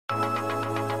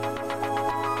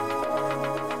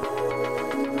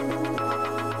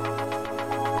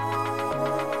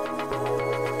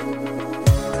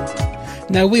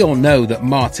Now, we all know that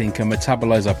Martin can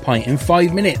metabolize a pint in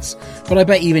 5 minutes, but I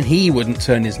bet even he wouldn't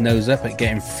turn his nose up at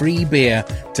getting free beer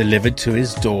delivered to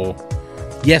his door.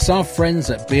 Yes, our friends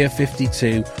at Beer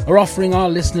 52 are offering our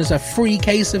listeners a free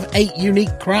case of 8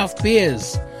 unique craft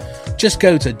beers. Just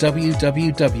go to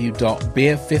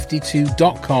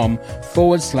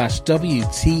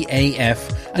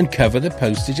www.beer52.com/WTAF and cover the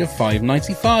postage of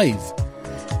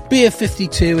 $5.95. Beer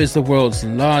 52 is the world's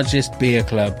largest beer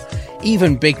club.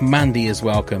 Even Big Mandy is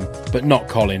welcome, but not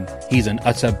Colin. He's an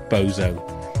utter bozo.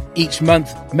 Each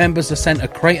month, members are sent a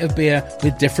crate of beer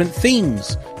with different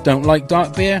themes. Don't like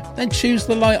dark beer? Then choose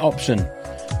the light option.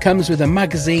 Comes with a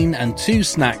magazine and 2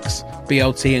 snacks,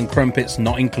 BLT and crumpets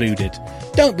not included.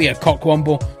 Don't be a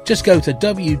cockwomble, just go to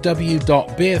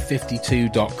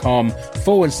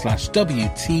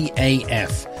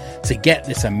www.beer52.com/WTAF to get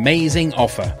this amazing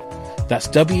offer. That's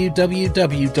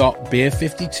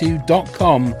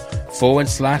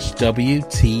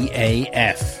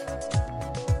www.beer52.com/WTAF.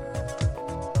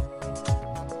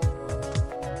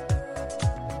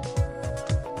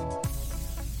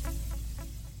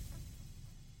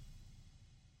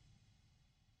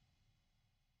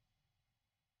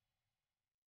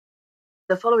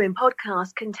 The following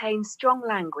podcast contains strong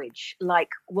language, like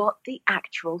what the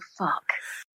actual fuck.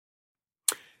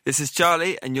 This is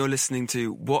Charlie, and you're listening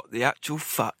to What the Actual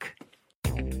Fuck.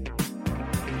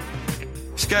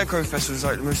 Scarecrow Festival is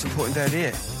like the most important day of the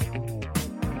year.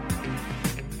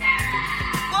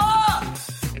 What?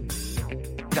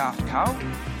 Daft Cow?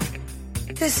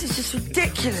 This is just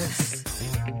ridiculous.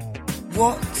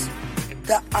 What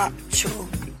the actual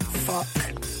fuck?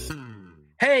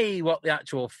 Hey, what the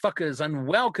actual fuckers, and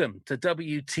welcome to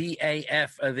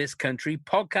WTAF of This Country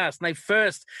podcast. Now,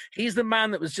 first, he's the man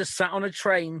that was just sat on a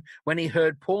train when he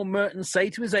heard Paul Merton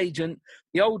say to his agent,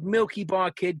 "The old Milky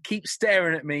Bar kid keeps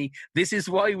staring at me. This is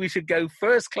why we should go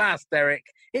first class, Derek."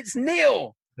 It's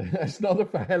Neil.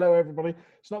 Hello, everybody.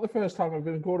 It's not the first time I've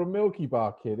been called a Milky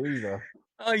Bar kid either.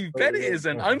 I bet it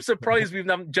isn't. I'm surprised we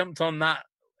haven't jumped on that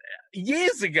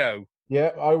years ago.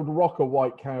 Yeah, I would rock a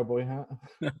white cowboy hat.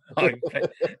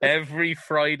 Every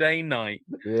Friday night.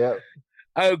 Yeah.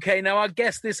 Okay, now our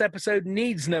guest this episode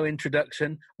needs no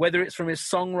introduction, whether it's from his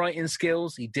songwriting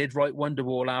skills, he did write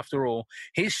Wonderwall after all,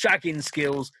 his shagging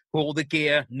skills, all the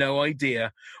gear, no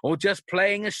idea, or just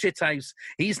playing a shithouse.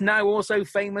 He's now also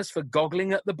famous for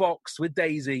goggling at the box with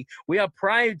Daisy. We are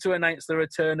proud to announce the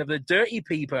return of the Dirty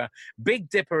Peeper, Big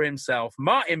Dipper himself,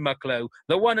 Martin Mucklow,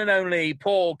 the one and only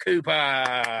Paul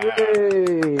Cooper.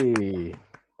 Yay!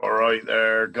 All right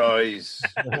there, guys.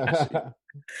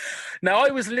 Now, I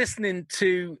was listening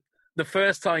to the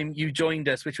first time you joined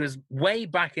us, which was way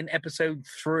back in episode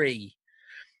 3,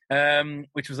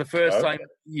 which was the first time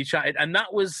you chatted. And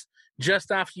that was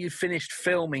just after you finished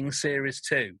filming series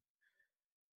 2.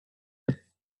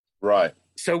 Right.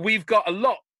 So we've got a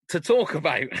lot to talk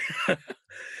about.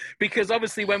 Because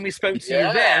obviously when we spoke to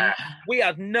you then, we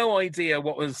had no idea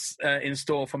what was in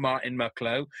store for Martin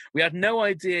Mucklow. We had no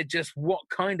idea just what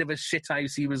kind of a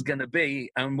shithouse he was going to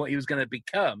be and what he was going to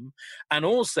become. And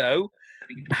also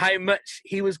how much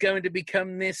he was going to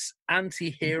become this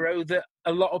anti-hero that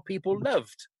a lot of people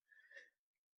loved.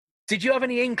 Did you have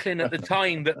any inkling at the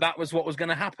time that that was what was going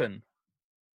to happen?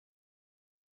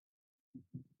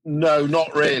 No,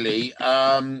 not really.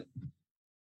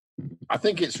 I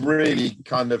think it's really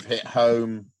kind of hit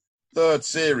home. Third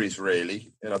series,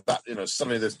 really.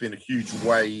 Suddenly there's been a huge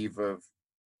wave of,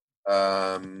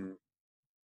 kind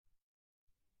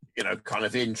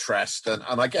of interest, and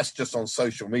I guess just on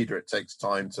social media, it takes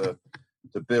time to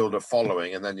build a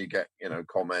following, and then you get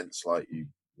comments like you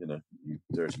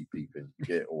dirty peeping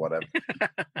git or whatever.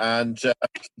 And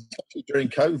during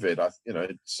COVID,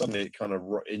 suddenly it kind of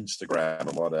Instagram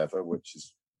and whatever, which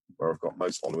is where I've got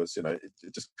most followers, it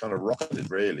just kind of rocketed,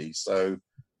 really. So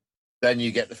then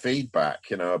you get the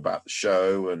feedback, about the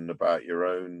show and about your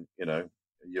own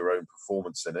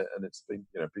performance in it, and it's been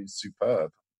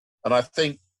superb. And I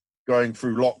think going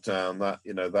through lockdown, that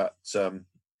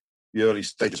the early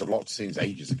stages of lockdown seems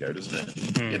ages ago, doesn't it?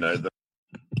 Mm. The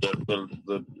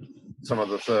some of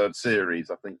the third series,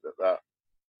 I think that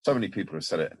so many people have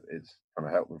said it's kind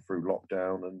of helped them through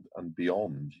lockdown and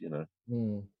beyond,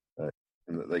 Mm.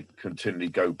 And that they continually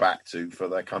go back to for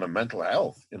their kind of mental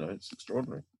health. It's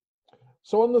extraordinary.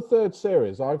 So on the third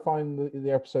series, I find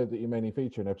the episode that you mainly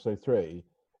feature in episode 3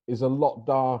 is a lot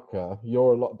darker.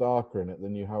 You're a lot darker in it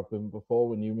than you have been before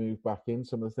when you move back in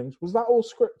some of the things. Was that all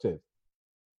scripted?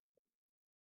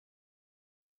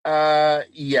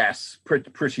 Yes,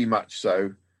 pretty much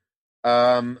so.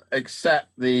 Except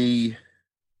the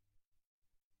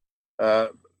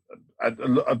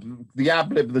the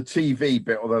ad lib, the TV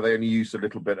bit, although they only used a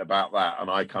little bit about that, and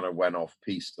I kind of went off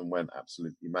piste and went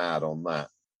absolutely mad on that.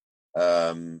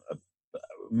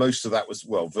 Most of that was,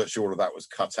 well, virtually all of that was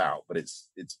cut out, but it's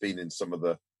been in some of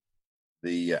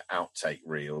the outtake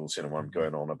reels, you know, when I'm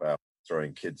going on about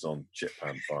throwing kids on chip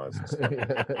pan fires and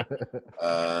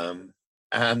stuff.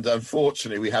 And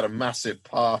unfortunately, we had a massive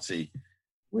party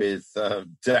with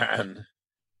Dan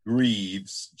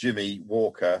Greaves, Jimmy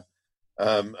Walker,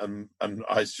 and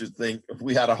I should think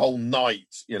we had a whole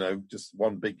night, you know, just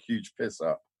one big huge piss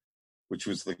up, which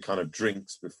was the kind of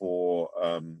drinks before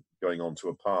going on to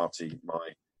a party,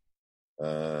 my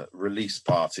release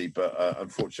party. But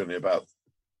unfortunately, about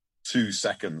 2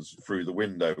 seconds through the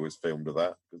window was filmed of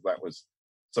that, because that was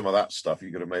some of that stuff.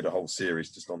 You could have made a whole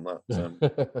series just on that.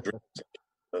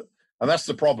 And that's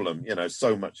the problem, you know,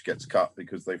 so much gets cut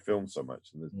because they film so much,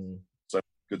 and there's so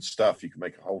good stuff. You can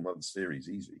make a whole nother series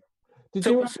easy. I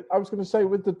was going to say,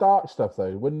 with the dark stuff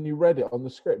though, when you read it on the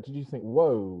script, did you think,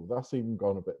 whoa, that's even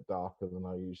gone a bit darker than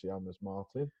I usually am as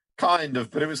Martin? Kind of,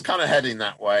 but it was kind of heading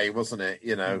that way, wasn't it?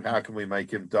 You know, how can we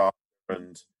make him dark?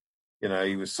 And, you know,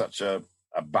 he was such a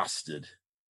bastard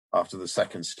after the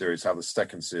second series, how the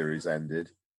second series ended.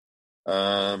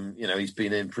 You know, he's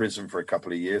been in prison for a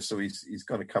couple of years, so he's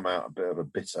going to come out a bit of a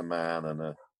bitter man and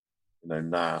a, you know,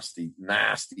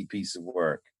 nasty piece of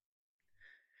work.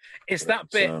 It's that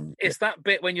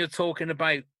bit when you're talking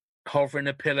about hovering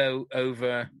a pillow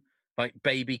over like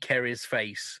baby Kerry's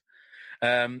face,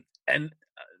 and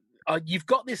you've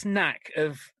got this knack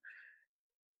of,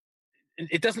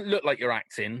 it doesn't look like you're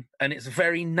acting, and it's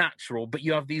very natural, but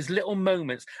you have these little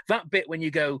moments. That bit when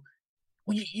you go,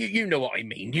 well, you know what I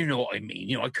mean. You know what I mean.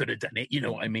 You know, I could have done it. You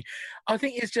know what I mean. I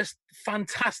think it's just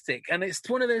fantastic. And it's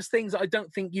one of those things that I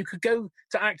don't think you could go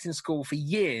to acting school for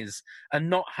years and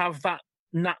not have that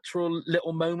natural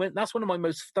little moment. That's one of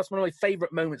my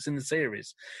favorite moments in the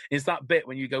series, is that bit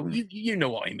when you go, you know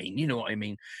what I mean. You know what I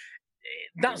mean.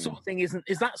 That sort of thing is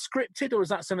that scripted, or is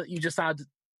that something that you just add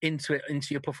into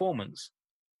your performance?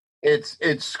 It's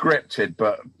scripted,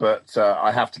 but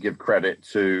I have to give credit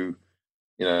to,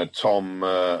 you know, Tom,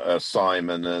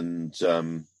 Simon,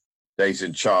 and Daisy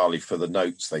and Charlie for the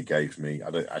notes they gave me.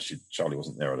 Charlie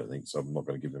wasn't there, I don't think, so I'm not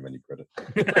going to give him any credit.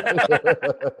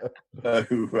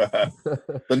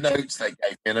 The notes they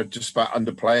gave me, and just about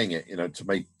underplaying it, you know,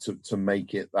 to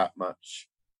make it that much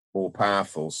more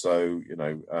powerful. So, you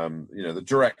know, the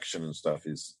direction and stuff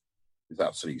is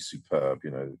absolutely superb, you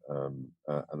know,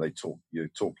 and they talk you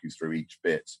through each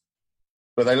bit.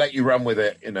 But they let you run with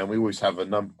it, you know. We always have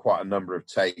quite a number of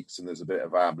takes, and there's a bit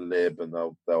of ad lib, and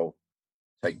they'll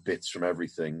take bits from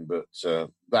everything. But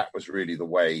that was really the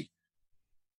way,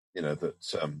 you know, that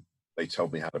they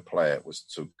told me how to play it, was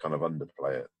to kind of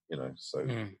underplay it, you know, so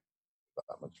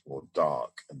that much more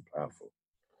dark and powerful.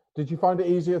 Did you find it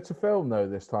easier to film though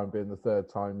this time, being the third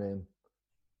time in?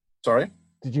 Sorry?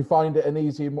 Did you find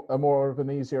it more of an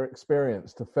easier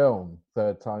experience to film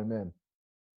third time in?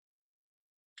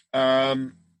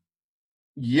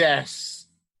 Yes.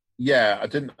 Yeah,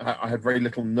 I had very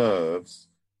little nerves,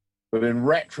 but in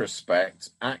retrospect,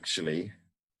 actually,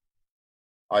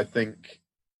 I think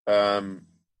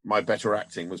my better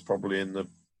acting was probably in the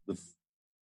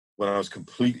when I was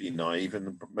completely naive,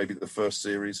 in maybe the first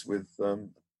series with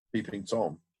Peeping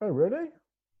Tom. Oh, really?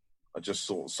 I just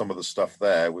thought some of the stuff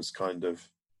there was kind of,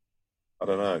 I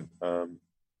don't know,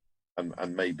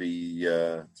 and maybe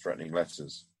threatening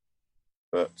letters.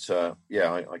 But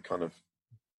yeah, I kind of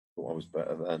thought I was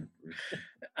better then.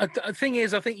 The thing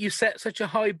is, I think you set such a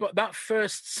high, but that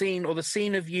first scene, or the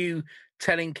scene of you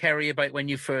telling Kerry about when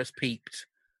you first peeped,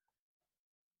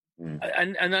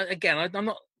 and again, I'm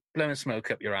not blowing smoke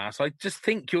up your ass. I just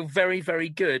think you're very, very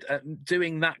good at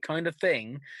doing that kind of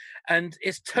thing, and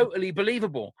it's totally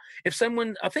believable. If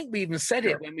someone, I think we even said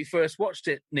it when we first watched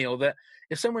it, Neil, that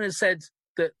if someone had said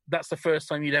that that's the first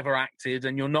time you'd ever acted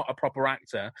and you're not a proper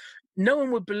actor, no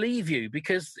one would believe you,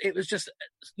 because it was just,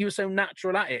 you were so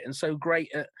natural at it and so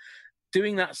great at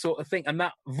doing that sort of thing. And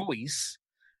that voice,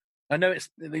 I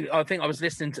think I was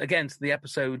listening again to the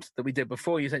episode that we did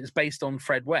before. You said it's based on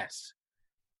Fred West.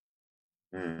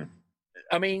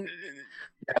 I mean,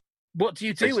 what do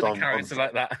you do with a character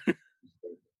like that?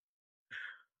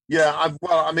 Yeah,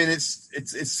 I mean,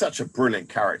 it's such a brilliant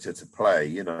character to play,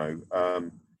 you know.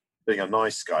 Being a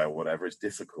nice guy or whatever is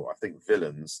difficult. I think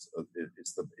villains,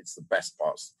 it's the best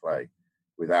parts to play,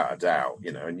 without a doubt,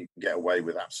 you know, and you can get away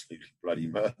with absolutely bloody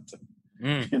murder.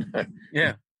 You know?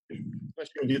 Yeah.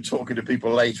 Especially when you're talking to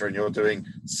people later and you're doing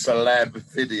celeb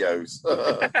videos.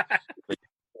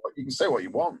 you can say what you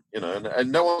want,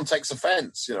 and no one takes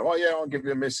offence. Oh yeah, I'll give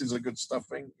you a Mrs. a good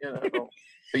stuffing, I'll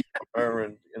feed her,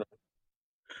 and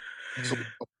sort of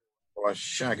by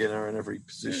shagging her in every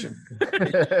position.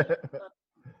 Take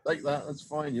that, that's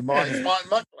fine. It's Martin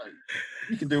Mucklow.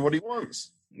 He can do what he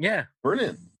wants. Yeah,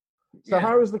 brilliant. So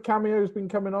how has the cameos been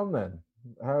coming on then?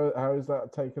 How is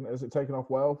that taken? Has it taken off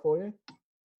well for you?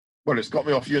 Well, it's got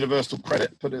me off Universal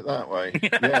credit, put it that way.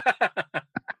 Yeah.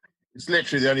 It's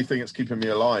literally the only thing that's keeping me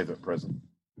alive at present.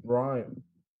 Right.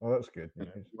 Oh, that's good.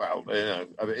 Well, I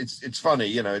mean, it's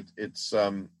funny, it's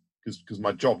because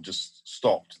my job just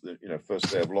stopped the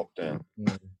first day of lockdown,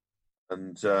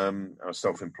 and I was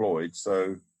self-employed,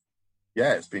 so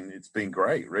yeah, it's been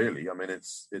great, really. I mean,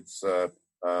 it's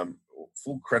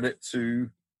full credit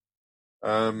to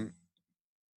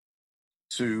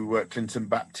Clinton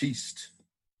Baptiste.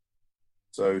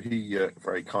 So he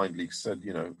very kindly said,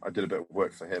 I did a bit of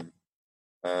work for him,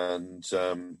 and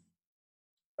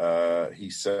he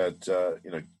said,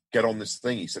 get on this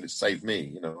thing. He said, it saved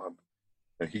me.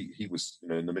 He was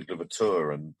in the middle of a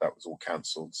tour, and that was all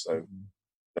cancelled. So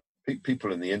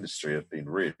people in the industry have been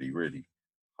really, really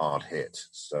hard hit.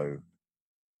 So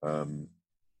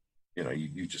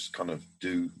you just kind of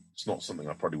do. It's not something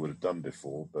I probably would have done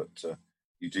before, but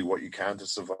you do what you can to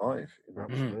survive.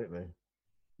 Absolutely.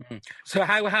 So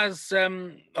how has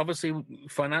obviously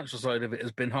financial side of it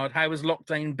has been hard. How has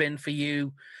lockdown been for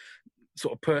you,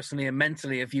 sort of personally and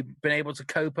mentally? Have you been able to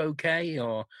cope okay?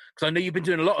 Or because I know you've been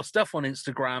doing a lot of stuff on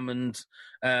Instagram and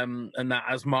that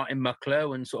as Martin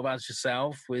Mucklow and sort of as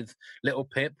yourself with Little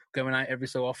Pip going out every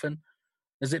so often.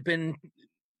 Has it been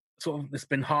it's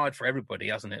been hard for everybody,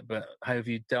 hasn't it? But how have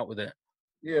you dealt with it?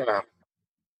 Yeah.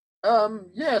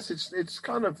 Yes, it's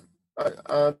kind of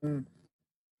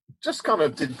just kind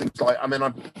of did things like, I mean,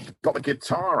 I got the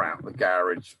guitar out of the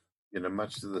garage,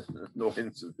 much to the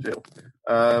annoyance of Jill.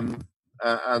 And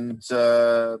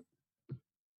I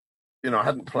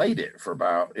hadn't played it for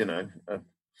about,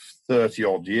 30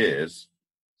 odd years.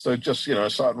 So just, I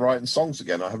started writing songs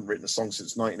again. I haven't written a song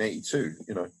since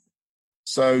 1982,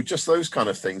 So just those kind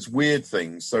of things, weird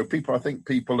things. So I think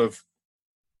people have,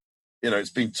 it's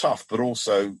been tough, but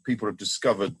also people have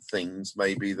discovered things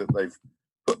maybe that they've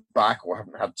put back or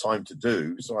haven't had time to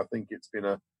do. So I think it's been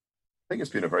a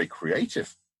very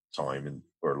creative time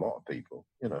for a lot of people,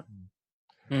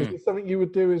 Is it something you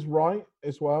would do is write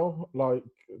as well, like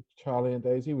Charlie and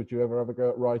Daisy? Would you ever go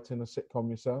at writing a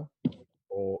sitcom yourself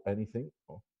or anything?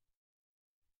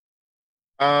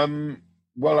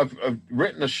 Well, I've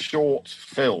written a short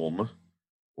film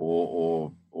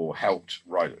or helped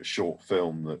write a short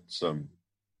film that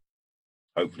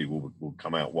hopefully will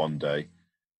come out one day.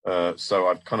 So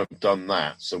I've kind of done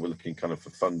that. So we're looking kind of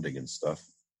for funding and stuff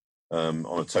on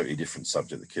a totally different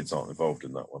subject. The kids aren't involved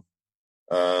in that one.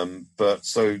 But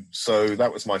so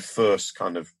that was my first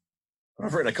kind of.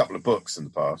 I've written a couple of books in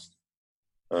the past,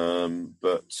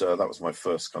 but that was my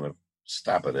first kind of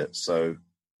stab at it. So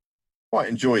quite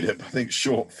enjoyed it. But I think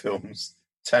short films,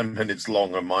 10 minutes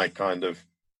long, are my kind of.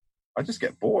 I just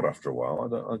get bored after a while.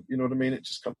 You know what I mean? It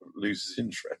just kind of loses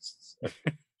interest. So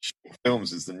short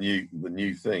films is the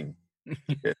new thing.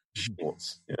 Yeah,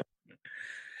 shorts. Yeah.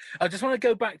 I just want to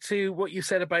go back to what you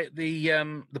said about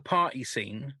the party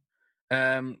scene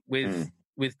with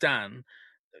Dan.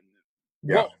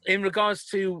 Yeah. What, in regards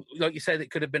to, like you said, it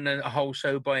could have been a whole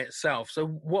show by itself. So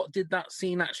what did that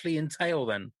scene actually entail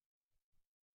then?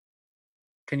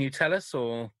 Can you tell us,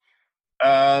 or?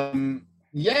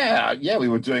 Yeah, we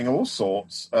were doing all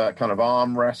sorts, kind of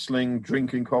arm wrestling,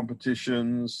 drinking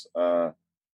competitions,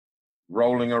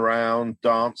 rolling around,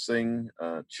 dancing,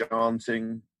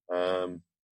 chanting. And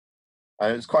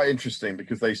it's quite interesting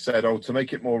because they said, to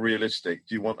make it more realistic,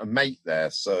 do you want a mate there?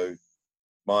 So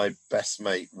my best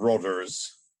mate,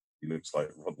 Rodders, he looks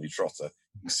like Rodney Trotter.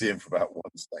 You see him for about 1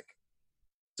 second.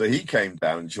 So he came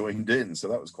down and joined in. So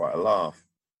that was quite a laugh.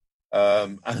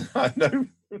 And I know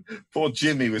poor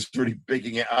Jimmy was really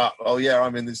bigging it up. Oh, yeah,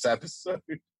 I'm in this episode.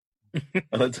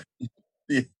 And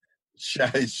his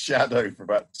shadow for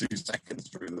about 2 seconds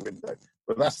through the window.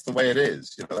 But that's the way it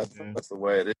is. That's the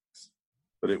way it is.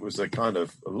 But it was a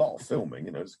lot of filming.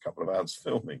 It was a couple of hours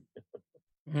filming.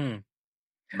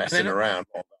 Messing around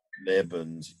on that lib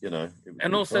and,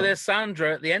 And also fun. There's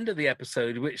Sandra at the end of the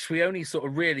episode, which we only sort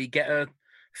of really get a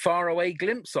faraway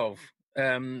glimpse of.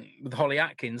 With Holly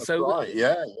Atkins. That's right.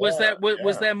 Yeah.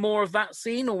 Was there more of that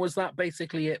scene, or was that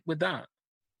basically it with that?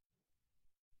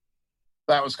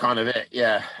 That was kind of it.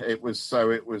 Yeah, it was.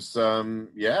 So it was.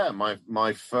 My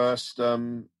first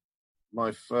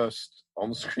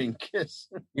on-screen kiss.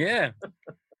 Yeah.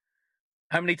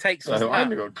 How many takes was that? I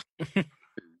got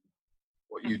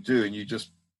what you do, and you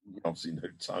just obviously no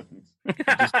tongues.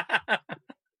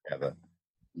 Together.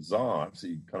 Bizarre,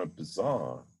 absolutely kind of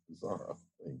bizarre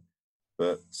thing.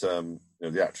 But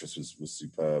the actress was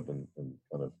superb and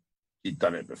kind of he'd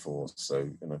done it before, so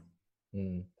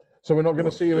So we're not going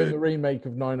to see you in the remake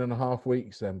of 9.5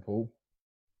 Weeks, then, Paul?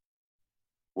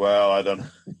 Well, I don't know.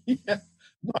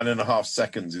 9.5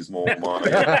 seconds is more my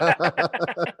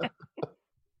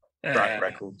track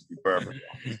record, to be perfect.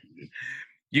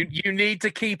 You need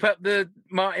to keep up the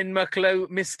Martin Mucklow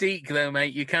mystique, though,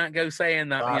 mate. You can't go saying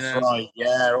that. That's right.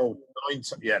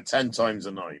 Yeah, 10 times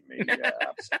a night, me. Yeah,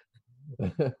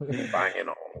 absolutely. Banging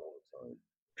on all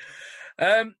the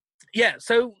time. Yeah.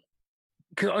 So,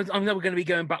 because I know we're going to be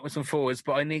going backwards and forwards,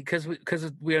 but I need because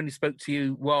we only spoke to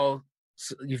you while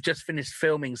you've just finished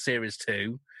filming Series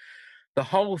 2. The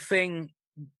whole thing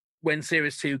when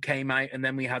Series 2 came out, and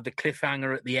then we had the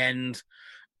cliffhanger at the end,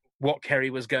 what Kerry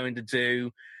was going to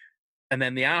do, and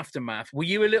then the aftermath. Were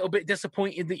you a little bit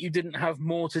disappointed that you didn't have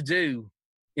more to do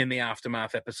in the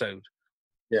aftermath episode?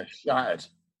 Yeah, shattered.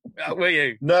 Were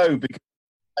you? No,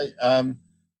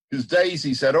 because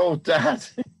Daisy said, "Oh, Dad,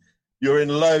 you're in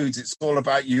loads. It's all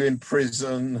about you in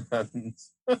prison."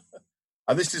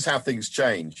 And this is how things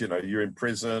change. You're in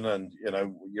prison, and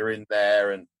you're in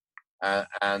there, and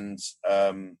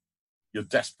you're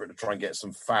desperate to try and get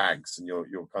some fags, and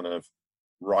you're kind of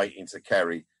writing to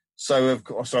Kerry. So of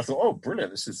course I thought, oh,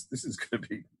 brilliant! This is going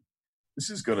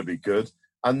to be good.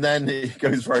 And then it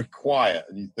goes very quiet,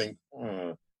 and you think,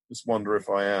 just wonder if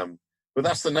I am. But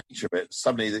that's the nature of it.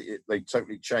 Suddenly they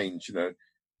totally change,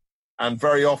 And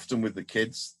very often with the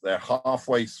kids, they're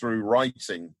halfway through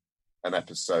writing an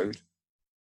episode,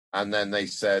 and then they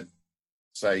say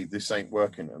this ain't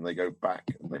working, and they go back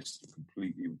and they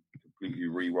completely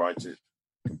rewrite it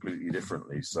completely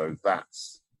differently. So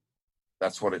that's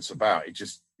what it's about. It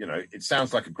just it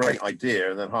sounds like a great idea,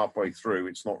 and then halfway through,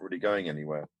 it's not really going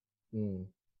anywhere. Making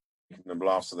them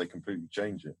laugh, so they completely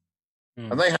change it.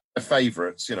 And they have their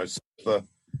favourites, for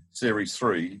Series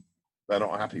 3, they're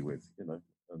not happy with, and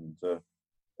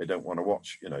they don't want to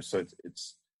watch, So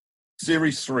it's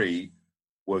Series 3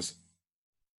 was,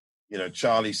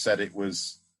 Charlie said it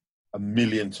was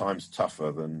 1,000,000 times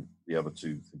tougher than the other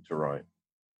two to write,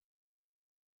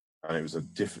 and it was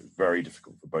very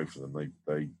difficult for both of them.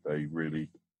 They really,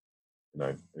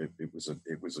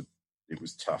 it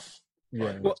was tough.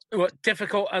 Yeah. What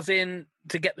difficult as in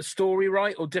to get the story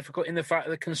right, or difficult in the fact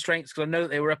of the constraints? Because I know that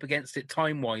they were up against it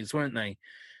time-wise, weren't they?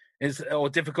 Or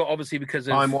difficult, obviously, because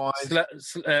of time-wise.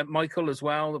 Michael as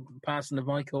well, the passing of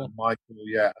Michael.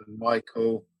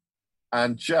 Michael,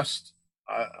 and just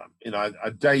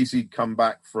Daisy'd come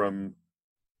back from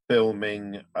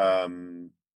filming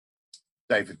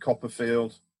David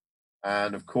Copperfield,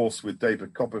 and of course with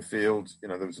David Copperfield,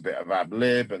 there was a bit of ad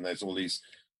lib, and there's all these,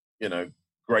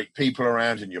 great people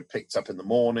around, and you're picked up in the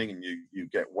morning, and you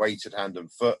get weighted hand and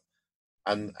foot,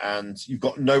 and you've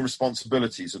got no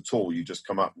responsibilities at all. You just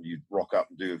come up and you rock up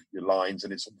and do your lines,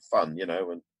 and it's all fun,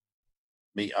 and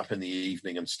meet up in the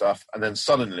evening and stuff. And then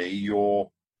suddenly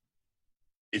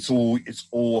it's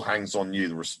all hangs on you,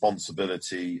 the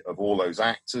responsibility of all those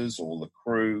actors, all the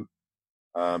crew,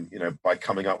 by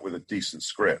coming up with a decent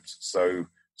script. So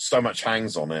much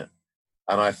hangs on it.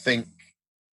 And I think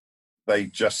they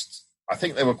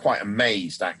were quite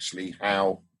amazed, actually,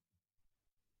 how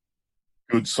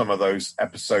good some of those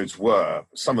episodes were.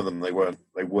 Some of them they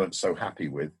weren't so happy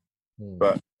with,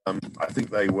 but I think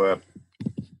they were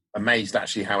amazed,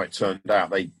 actually, how it turned out.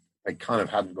 They kind of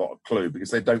hadn't got a clue,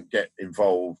 because they don't get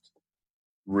involved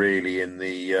really in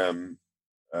the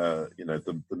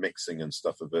the mixing and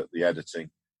stuff of it, the editing.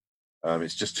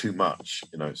 It's just too much,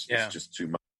 It's just too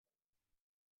much.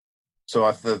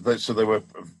 So so they were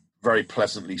very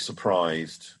pleasantly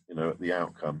surprised, at the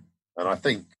outcome. And I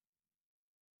think,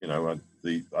 I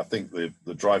think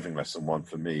the driving lesson one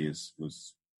for me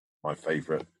was my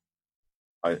favourite.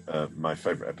 My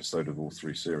favourite episode of all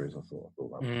 3 series. I thought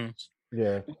that was.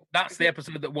 Yeah, that's the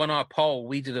episode that won our poll.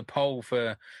 We did a poll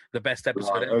for the best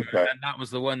episode ever, and that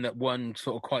was the one that won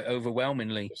sort of quite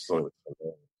overwhelmingly.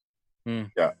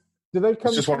 Yeah. Do they come?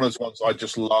 It's just one of those ones I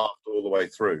just laughed all the way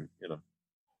through. It's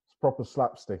proper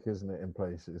slapstick, isn't it, in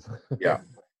places? Yeah.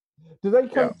 Do they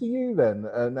come to you then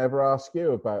and ever ask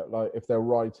you about, like, if they're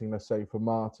writing, let's say, for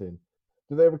Martin?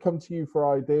 Do they ever come to you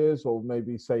for ideas, or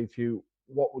maybe say to you,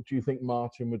 what would you think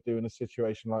Martin would do in a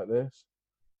situation like this?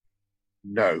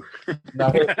 No.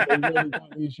 No, they really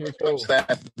don't use you at all.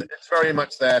 It's very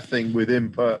much their thing, with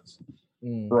input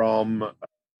from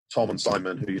Tom and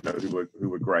Simon, who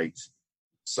were great.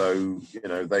 So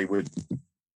they would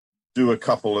do a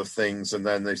couple of things, and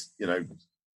then they,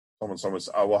 Tom and Simon would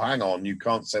say, "Oh, well, hang on, you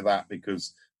can't say that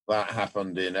because that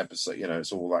happened in episode.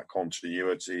 It's all that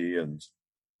continuity, and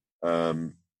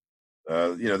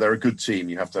they're a good team.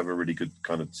 You have to have a really good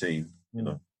kind of team,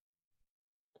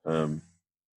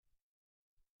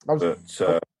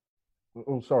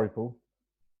 Sorry, Paul.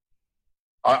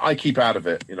 I keep out of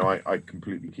it. I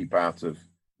completely keep out of.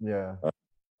 Yeah.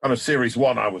 Kind of series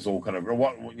 1, I was all kind of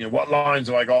what lines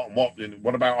have I got, and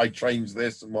what about I changed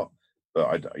this and what.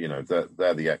 But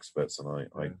they're the experts, and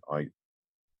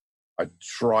I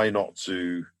try not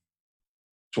to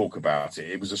talk about it.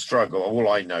 It was a struggle. All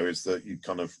I know is that you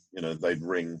kind of they'd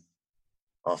ring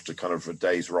after kind of a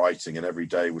day's writing, and every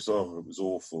day was it was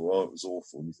awful, it was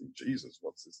awful, and you think, Jesus,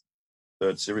 what's this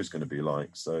third series going to be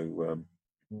like? So,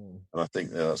 and I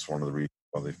think that's one of the reasons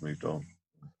why they've moved on.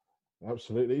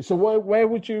 Absolutely. So where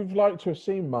would you have liked to have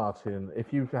seen Martin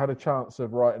if you've had a chance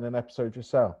of writing an episode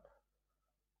yourself?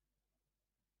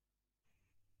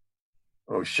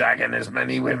 Oh, shagging as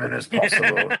many women as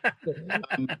possible.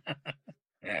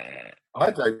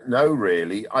 I don't know,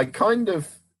 really. I kind of...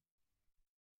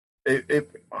 I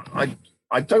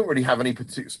don't really have any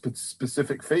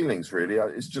specific feelings, really.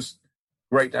 It's just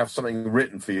great to have something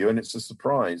written for you, and it's a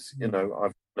surprise. I've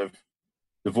kind of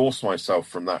divorced myself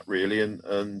from that, really, and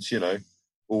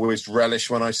always relish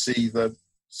when I see the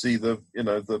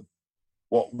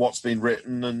what's been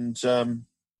written, and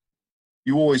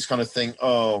you always kind of think,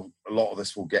 a lot of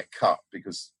this will get cut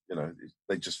because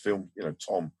they just film.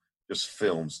 Tom just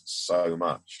films so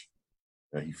much.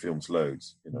 He films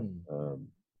loads.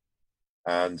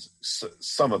 And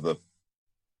some of the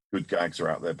good gags are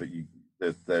out there, but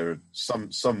there are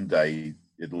someday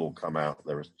it'll all come out.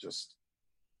 There are just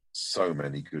so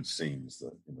many good scenes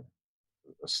that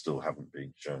still haven't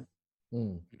been shown.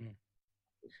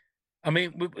 I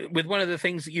mean, with one of the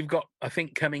things that you've got, I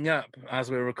think, coming up as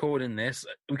we're recording this,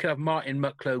 we could have Martin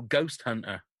Mucklow Ghost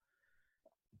Hunter.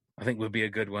 I think would be a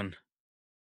good one.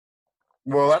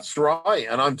 Well, that's right,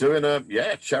 and I'm doing a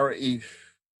charity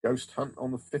ghost hunt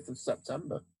on the 5th of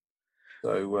September.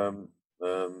 So,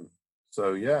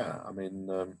 yeah. I mean,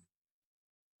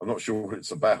 I'm not sure what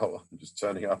it's about. I'm just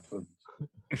turning up and.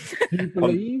 Do you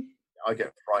believe? I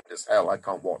get frightened as hell. I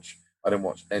don't watch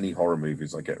any horror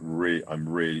movies. I'm a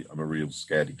real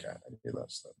scaredy cat. I hear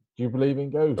that stuff. Do you believe in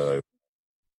ghosts? So,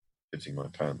 shitting my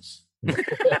pants.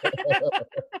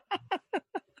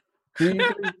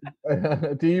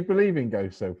 Do you believe in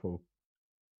ghosts, so Paul?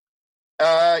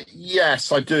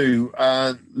 Yes, I do.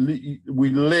 We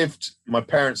lived my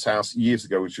parents' house years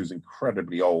ago, which was an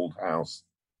incredibly old house,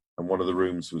 and one of the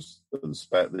rooms was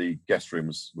the guest room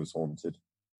was haunted.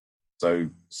 So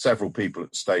several people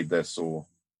that stayed there saw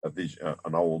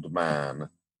an old man.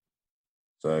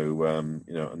 So a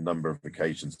number of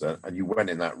occasions there, and you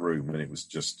went in that room, and it was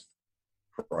just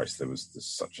Christ. There was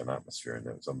such an atmosphere in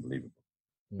there; it was unbelievable.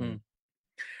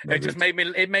 It made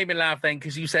me laugh then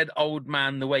because you said old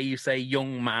man the way you say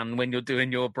young man when you're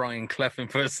doing your Brian Clough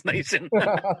impersonation.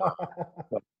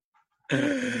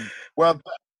 Well,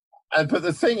 but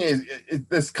the thing is,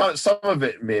 there's kind of some of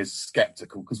it me is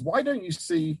skeptical because why don't you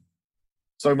see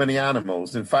so many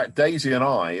animals? In fact, Daisy and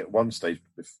I, at one stage,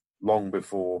 long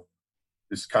before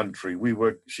this country,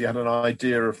 she had an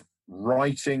idea of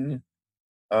writing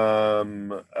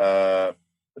a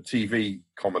TV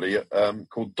comedy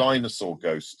called Dinosaur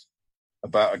Ghost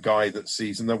about a guy that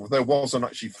sees, and there wasn't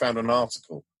actually found an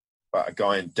article about a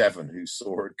guy in Devon who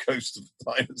saw a ghost of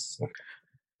a dinosaur.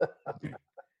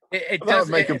 It does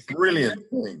make a brilliant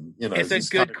thing. It's a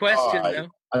good question, though.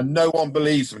 And no one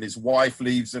believes him, and his wife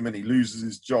leaves him, and he loses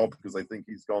his job because they think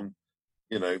he's gone,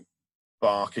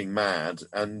 barking mad.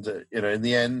 And in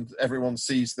the end, everyone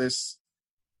sees this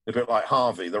a bit like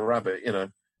Harvey the rabbit.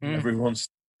 Everyone sees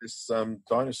this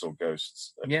dinosaur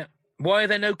ghosts. Yeah. Why are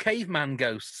there no caveman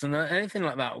ghosts and anything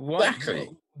like that? Why? Exactly.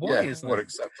 Why isn't it?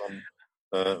 Except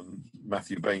on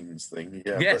Matthew Bainton's thing.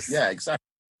 Yeah. Yes. But, yeah. Exactly.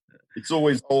 It's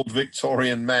always old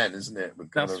Victorian men, isn't it?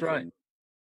 That's right.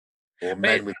 Or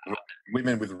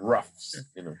women with ruffs,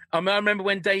 I remember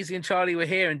when Daisy and Charlie were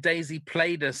here, and Daisy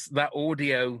played us that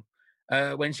audio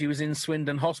when she was in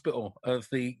Swindon Hospital of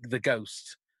the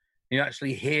ghost. You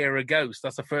actually hear a ghost.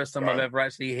 That's the first time I've ever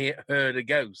actually heard a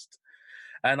ghost.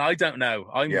 And I don't know.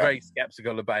 I'm very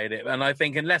skeptical about it. And I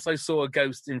think unless I saw a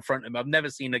ghost in front of me, I've never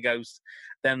seen a ghost,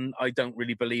 then I don't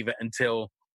really believe it until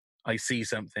I see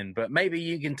something. But maybe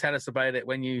you can tell us about it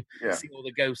when you see all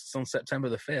the ghosts on September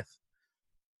the 5th.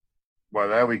 Well,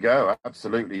 there we go.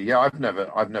 Absolutely. Yeah, I've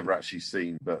never actually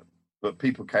seen, but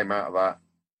people came out of that.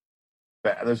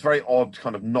 But there's very odd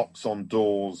kind of knocks on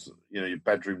doors, your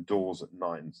bedroom doors at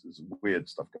night. And there's weird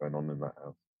stuff going on in that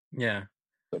house. Yeah.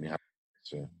 Certainly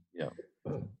happens. Yeah.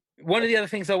 One of the other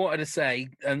things I wanted to say,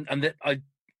 and that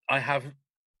I have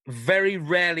very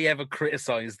rarely ever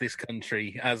criticized this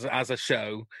country as a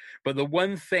show, but the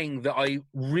one thing that I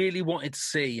really wanted to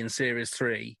see in series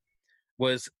 3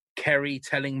 was Kerry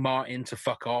telling Martin to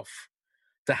fuck off,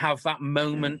 to have that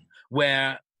moment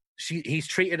where he's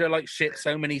treated her like shit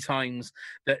so many times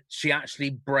that she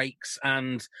actually breaks,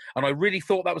 and I really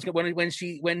thought that was when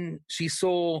she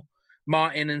saw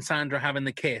Martin and Sandra having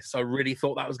the kiss. I really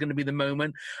thought that was going to be the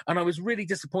moment, and I was really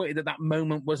disappointed that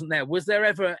moment wasn't there. Was there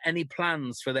ever any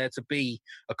plans for there to be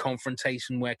a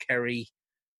confrontation where Kerry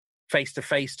face to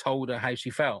face told her how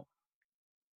she felt?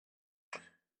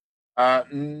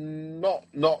 Not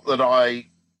that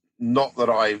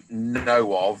I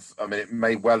know of. I mean, it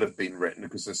may well have been written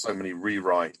because there's so many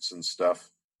rewrites and stuff.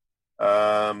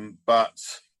 But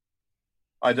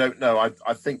I don't know.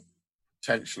 I think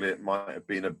potentially it might have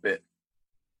been a bit.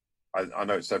 I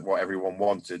know it said what everyone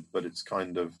wanted, but it's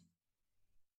kind of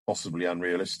possibly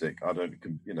unrealistic. I don't,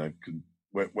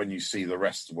 when you see the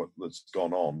rest of that's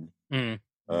gone on,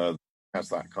 has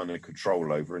that kind of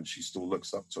control over, and she still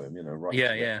looks up to him, right?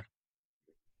 Yeah.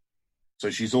 So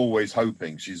she's always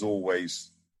hoping, she's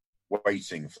always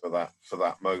waiting for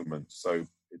that moment. So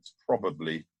it's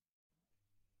probably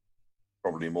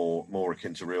more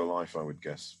akin to real life, I would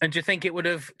guess. And do you think it would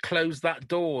have closed that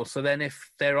door? So then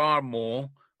if there are more,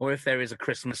 or if there is a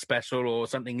Christmas special or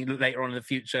something later on in the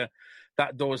future,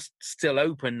 that door's still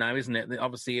open now, isn't it?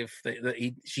 Obviously, if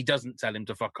she doesn't tell him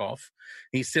to fuck off,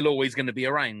 he's still always going to be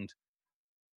around.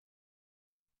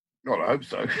 Well, I hope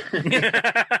so.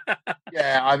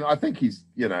 Yeah, I think he's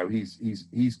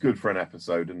good for an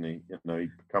episode, isn't he? He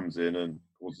comes in and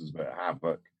causes a bit of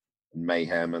havoc and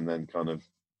mayhem, and then kind of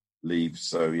leaves.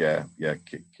 So yeah,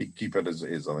 keep it as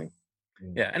it is, I think.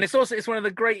 Yeah, and it's one of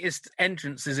the greatest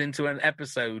entrances into an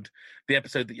episode. The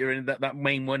episode that you're in, that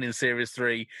main one in series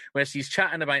 3, where she's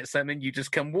chatting about something. You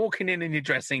just come walking in your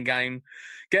dressing gown,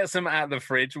 get some out of the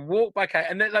fridge, walk back out,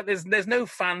 and there's no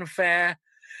fanfare.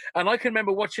 And I can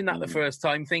remember watching that the first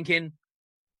time, thinking,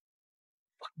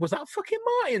 was that fucking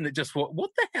Martin that just what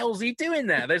the hell's he doing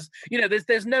there?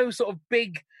 There's no sort of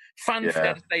big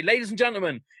fanfare to say, ladies and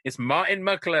gentlemen, it's Martin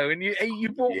Mucklow, and you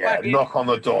walk back in. Knock on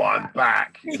the door, I'm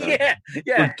back. Yeah.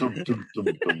 Dum, dum, dum,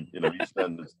 dum, you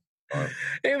stand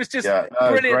it was just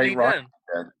brilliantly done.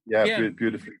 Yeah,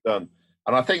 beautifully done.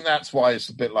 And I think that's why it's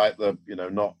a bit like her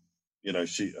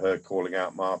calling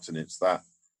out Martin. It's that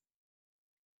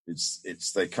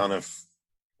it's they kind of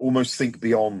almost think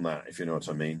beyond that, if you know what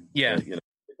I mean. Yeah.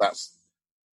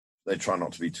 They try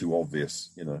not to be too obvious,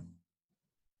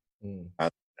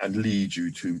 and lead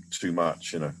you too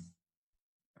much, I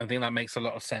think that makes a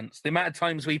lot of sense. The amount of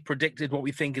times we predicted what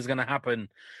we think is going to happen,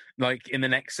 like in the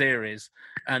next series,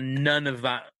 and none of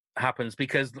that happens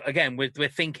because, again, we're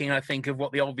thinking, I think, of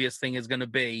what the obvious thing is going to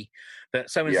be, that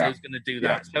so-and-so is going to do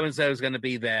that, so-and-so is going to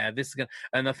be there, this is going,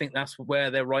 and I think that's where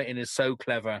their writing is so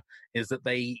clever, is that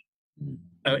they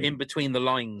are in between the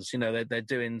lines, they're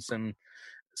doing some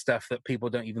stuff that people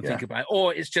don't even think about,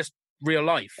 or it's just real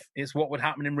life. It's what would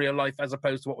happen in real life as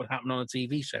opposed to what would happen on a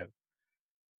TV show.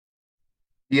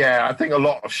 Yeah, I think a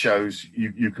lot of shows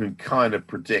you can kind of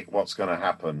predict what's going to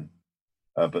happen,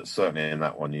 but certainly in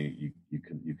that one you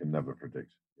can never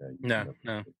predict. No.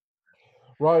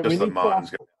 Right, just that Martin's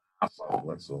going to asshole.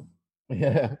 That's all.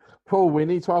 Yeah, Paul, we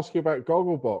need to ask you about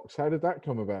Gogglebox. How did that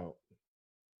come about?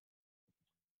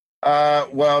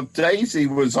 Well, Daisy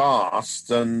was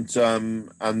asked, and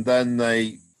then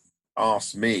they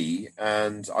asked me,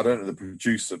 and I don't know, the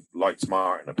producer likes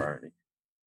Martin apparently.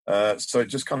 So it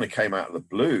just kind of came out of the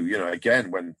blue, again,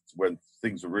 when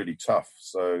things were really tough.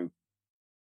 So,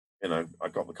 I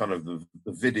got the kind of the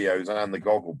videos and the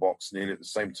Gogglebox nearly at the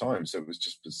same time. So it was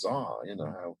just bizarre,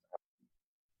 how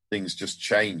things just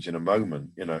change in a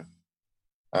moment,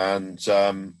 and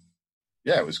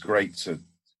it was great to,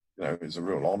 it was a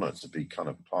real honor to be kind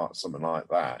of part of something like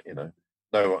that,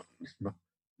 No,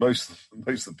 most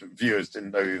of the viewers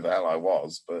didn't know who the hell I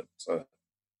was, but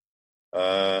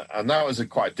and that was a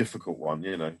quite difficult one,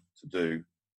 to do,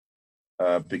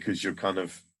 because you're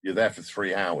there for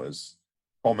 3 hours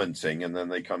commenting, and then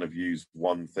they kind of use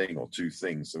one thing or two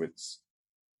things. So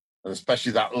and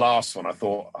especially that last one, I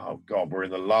thought, oh God, we're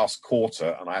in the last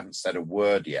quarter and I haven't said a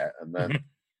word yet. And then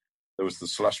there was the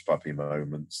slush puppy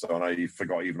moment. So I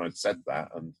forgot even I'd said that.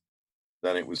 And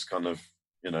then it was kind of,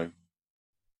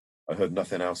 I heard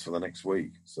nothing else for the next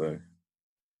week. So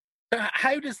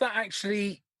how does that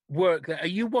actually work? Are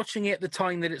you watching it at the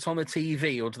time that it's on the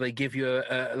TV, or do they give you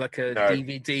a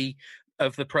DVD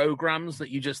of the programs that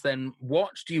you just then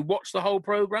watch? Do you watch the whole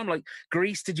program? Like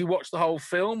Grease, did you watch the whole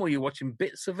film, or are you watching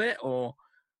bits of it? Or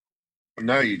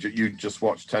no, you just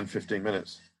watch 10-15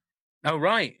 minutes. Oh,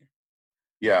 right.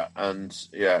 Yeah, and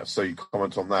yeah, so you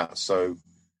comment on that. So,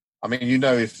 I mean, you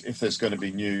know, if there's going to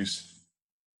be news.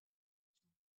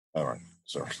 All right,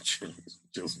 sorry,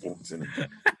 Jill's walked in.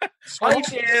 Hi,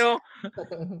 Jill.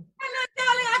 Hello,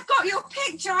 darling. I've got your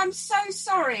picture. I'm so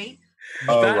sorry.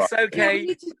 Oh, That's right.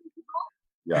 okay.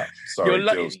 Yeah, sorry,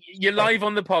 Jill's. You're live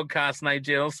on the podcast now,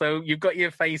 Jill. So you've got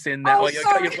your face in there. Oh,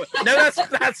 No,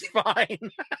 that's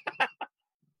fine.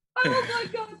 Oh my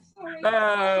God,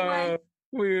 sorry.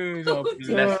 Oh, bless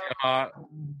your heart.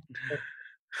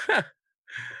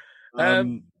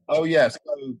 Oh yes,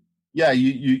 so, yeah.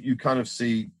 You kind of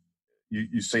see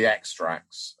you see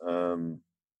extracts of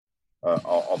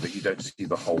it. You don't see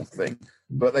the whole thing,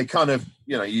 but they kind of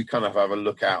you kind of have a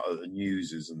look out at the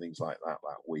newses and things like that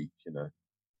week. Because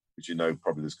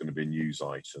probably there's going to be a news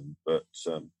item. But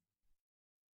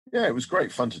yeah, it was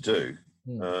great fun to do.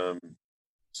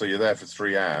 So you're there for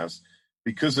 3 hours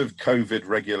because of COVID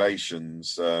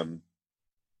regulations.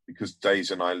 Because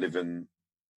Daisy and I live in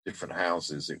different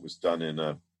houses, it was done in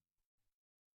a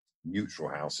neutral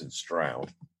house in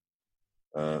Stroud.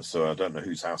 So I don't know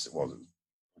whose house it was. It was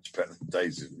much better than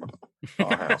Daisy's,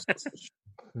 our house.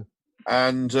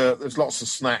 And there's lots of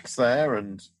snacks there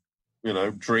and,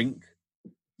 drink.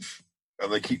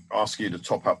 And they keep asking you to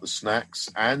top up the snacks.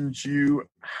 And you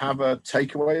have a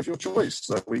takeaway of your choice.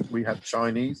 So we had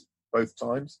Chinese both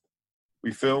times.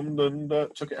 We filmed and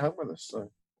took it home with us. So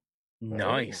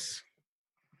Nice.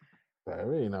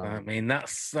 Very nice. I mean,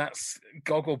 that's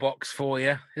Gogglebox for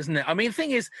you, isn't it? I mean, the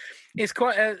thing is, it's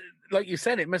quite like you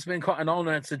said, it must have been quite an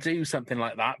honour to do something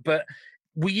like that. But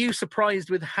were you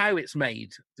surprised with how it's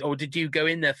made? Or did you go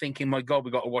in there thinking, my God,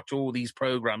 we've got to watch all these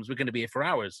programmes. We're going to be here for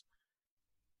hours.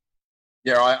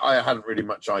 Yeah, I hadn't really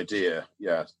much idea.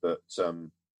 Yeah, but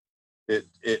but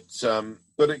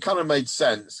it kind of made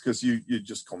sense because you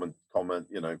just comment on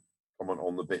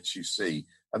the bits you see,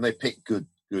 and they pick good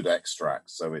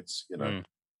extracts. So it's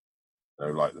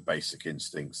like the Basic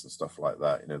Instincts and stuff like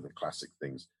that. The classic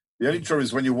things. The only trouble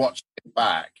is when you watch it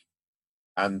back,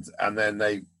 and then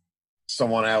they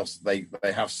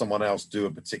have someone else do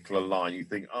a particular line. You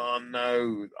think, oh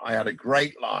no, I had a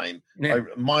great line. Yeah.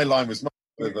 My line was not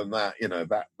better than that.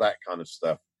 That kind of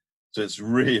stuff. So it's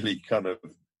really kind of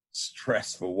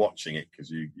stressful watching it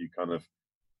because you kind of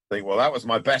think, well, that was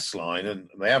my best line, and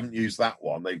they haven't used that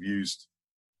one. They've used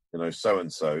so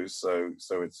and so. So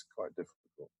it's quite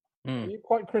difficult. Are you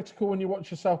quite critical when you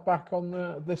watch yourself back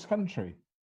on This Country?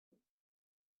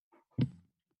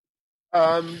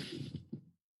 A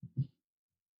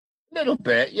little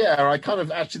bit, yeah. I kind of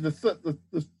actually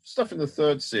the stuff in the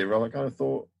third serial, I kind of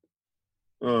thought,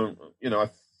 I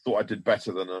thought I did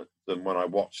better than when I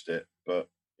watched it. But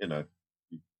I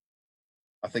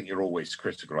think you're always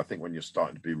critical. I think when you're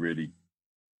starting to be really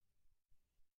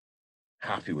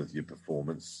happy with your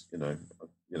performance, then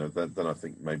I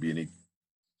think maybe you need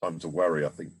time to worry. I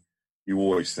think you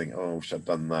always think, oh, I wish I'd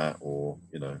done that, or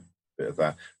a bit of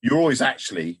that. You're always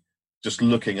actually just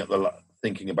looking at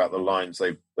thinking about the lines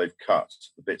they've cut,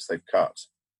 the bits they've cut,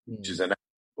 which is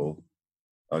inevitable.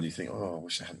 And you think, oh, I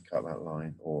wish I hadn't cut that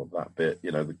line or that bit.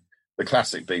 The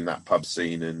classic being that pub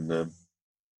scene in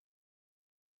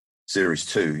series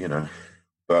 2.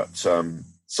 But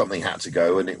something had to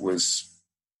go, and it was,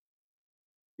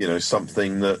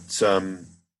 something that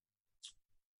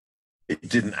it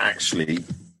didn't actually.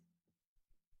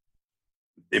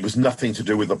 It was nothing to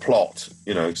do with the plot,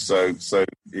 So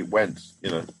it went,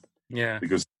 Yeah.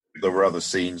 Because there were other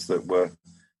scenes that were,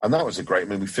 and that was a great. I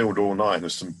mean, we filmed all night.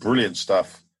 There's some brilliant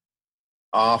stuff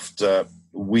after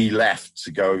we left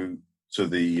to go to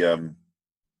the.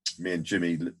 Me and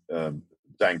Jimmy,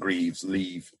 Dan Greaves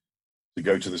leave to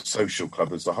go to the social club.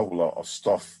 There's a whole lot of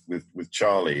stuff with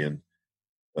Charlie and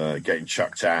getting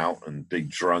chucked out and being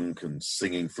drunk and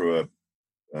singing through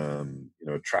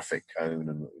a traffic cone,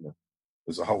 and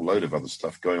there's a whole load of other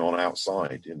stuff going on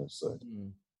outside, So,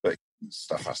 but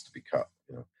stuff has to be cut,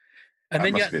 And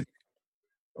then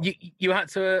you had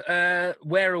to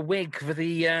wear a wig for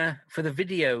the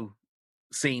video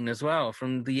scene as well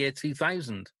from the year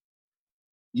 2000.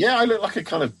 Yeah, I look like a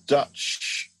kind of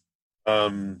Dutch,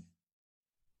 kind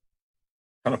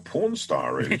of porn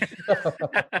star, really.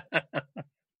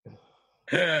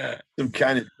 Some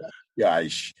kind of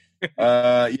guys.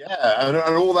 Yeah, and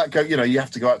all that go. You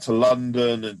have to go out to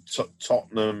London and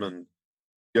Tottenham and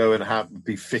go and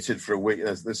be fitted for a week.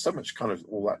 There's so much kind of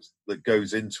all that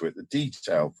goes into it. The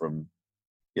detail from,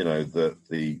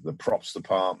 the props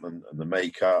department and the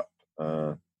makeup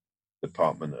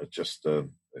department are just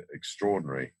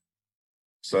extraordinary.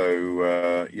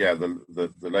 So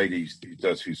the lady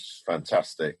who's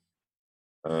fantastic.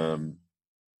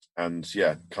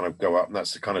 yeah, kind of go up, and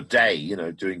that's the kind of day, you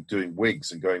know, doing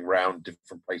wigs and going round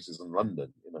different places in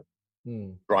London, you know,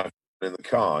 driving in the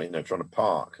car, you know, trying to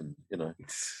park, and you know,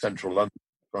 central London,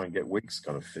 try and get wigs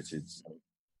kind of fitted. So,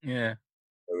 yeah.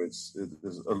 So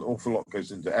there's an awful lot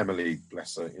goes into Emily,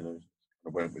 bless her, you know,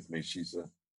 went with me. She's a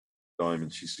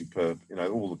diamond. She's superb. You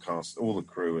know, all the cast, all the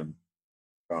crew and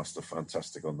cast are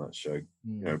fantastic on that show. You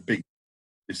know, big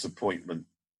disappointment.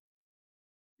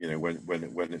 You know, when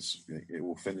it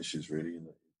all finishes, really.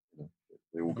 You know,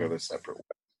 they all go their separate ways.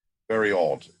 Very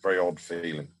odd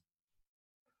feeling.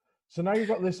 So now you've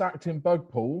got this acting bug,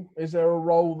 Paul. Is there a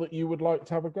role that you would like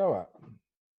to have a go at?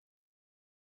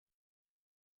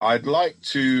 I'd like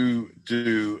to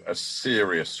do a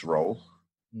serious role.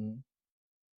 You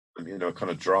know, kind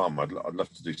of drama. I'd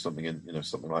love to do something in, you know,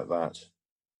 something like that.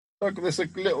 So there's a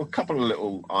couple of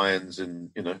little irons in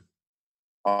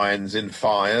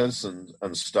fires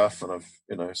and stuff, and I've,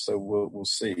 you know, so we'll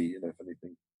see, you know, if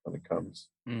anything kind of comes.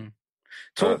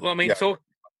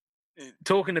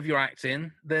 Talking of your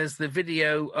acting, there's the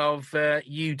video of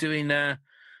you doing like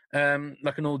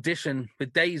an audition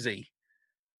with Daisy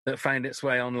that found its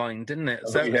way online, didn't it?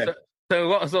 So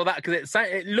what was all that? Because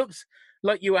it looks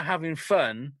like you were having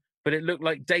fun, but it looked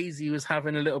like Daisy was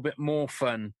having a little bit more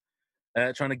fun,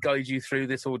 trying to guide you through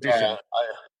this audition. Yeah,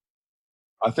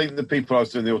 I think the people I was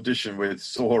doing the audition with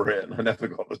saw it, and I never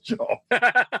got the job.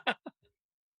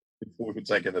 Before we were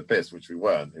taking the piss, which we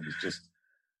weren't. It was just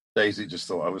Daisy just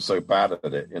thought I was so bad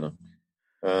at it, you know.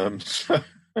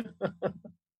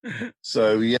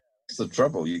 So yeah, it's the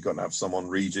trouble. You've got to have someone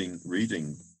reading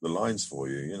the lines for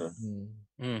you, you know.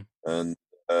 And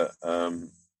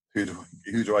who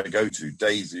do I go to?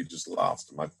 Daisy just laughs.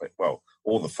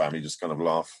 All the family just kind of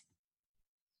laugh.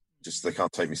 Just they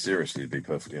can't take me seriously, to be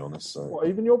perfectly honest. So, what,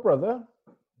 even your brother?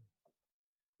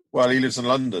 Well, he lives in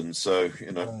London, so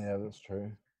you know. Oh, yeah, that's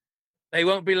true. They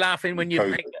won't be laughing when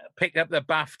you pick up the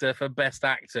BAFTA for Best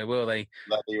Actor, will they?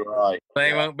 That'd be right.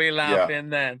 They won't be laughing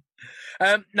then.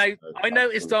 Now, I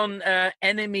noticed on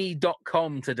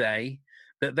enemy.com today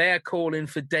that they are calling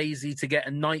for Daisy to get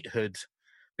a knighthood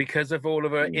because of all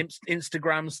of her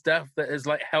Instagram stuff that has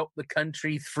like helped the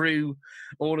country through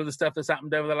all of the stuff that's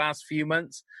happened over the last few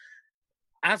months.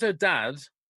 As her dad,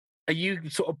 are you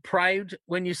sort of proud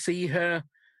when you see her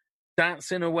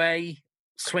dancing away,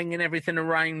 swinging everything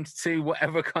around to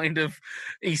whatever kind of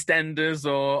EastEnders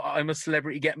or I'm a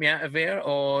Celebrity, Get Me Out of Here?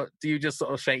 Or do you just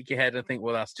sort of shake your head and think,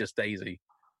 well, that's just Daisy?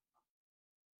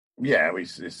 Yeah, we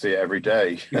see it every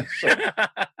day.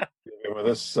 With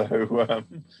us, so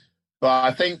but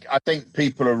I think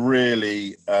people are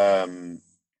really, you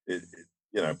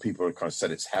know, people have kind of said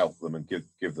it's helped them and give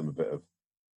them a bit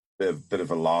of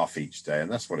a laugh each day,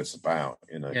 and that's what it's about,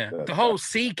 you know. Yeah, the whole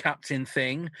sea captain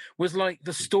thing was like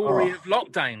the story of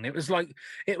lockdown. It was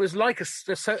like a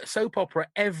soap opera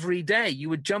every day. You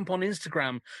would jump on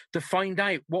Instagram to find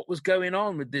out what was going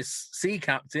on with this sea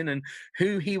captain and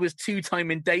who he was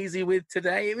two-timing Daisy with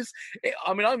today.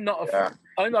 I mean, I'm not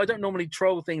I don't normally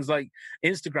troll things like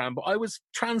Instagram, but I was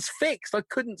transfixed. I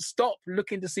couldn't stop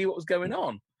looking to see what was going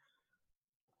on.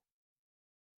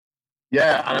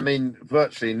 Yeah, and I mean,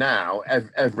 virtually now,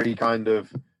 every kind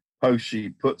of post she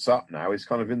puts up now is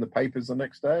kind of in the papers the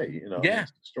next day. You know, yeah,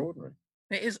 it's extraordinary.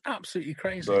 It is absolutely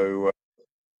crazy. So,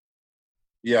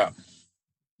 yeah,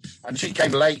 and she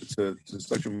came late to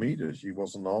social media. She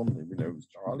wasn't on. You know, it was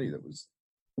Charlie that was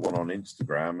one on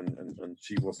Instagram, and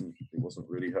she wasn't. It wasn't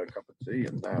really her cup of tea.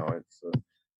 And now it's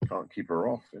can't keep her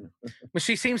off. You know? But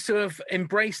she seems to have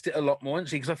embraced it a lot more,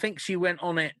 hasn't she? Because I think she went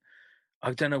on it.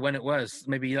 I don't know when it was,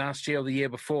 maybe last year or the year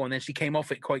before, and then she came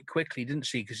off it quite quickly, didn't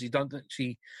she? Because she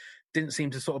didn't seem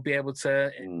to sort of be able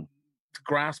to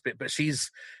grasp it, but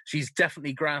she's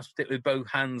definitely grasped it with both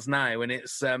hands now, and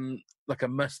it's like a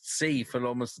must see for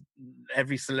almost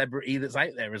every celebrity that's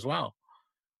out there as well.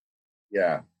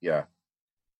 Yeah.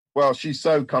 Well, she's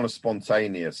so kind of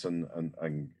spontaneous and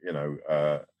you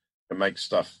know, can make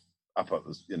stuff up at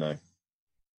the, you know,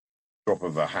 drop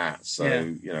of a hat. So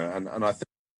you know, and I think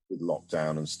with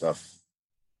lockdown and stuff,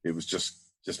 it was just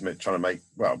trying to make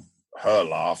her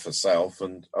laugh, herself,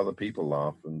 and other people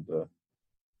laugh, and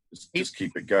just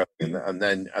keep it going, and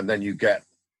then you get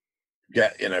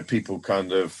you know, people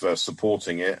kind of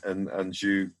supporting it, and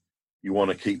you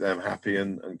want to keep them happy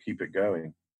and keep it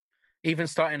going. Even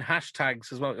starting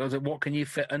hashtags as well. What can you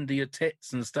fit under your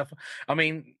tits and stuff? I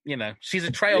mean, you know, she's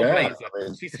a trailblazer. Yeah, I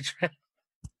mean, she's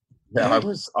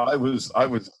I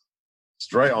was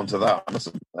straight onto that. I must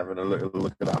have been having a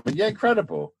look at that. I mean, yeah,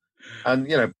 incredible. And,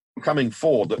 you know, coming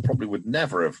forward that probably would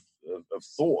never have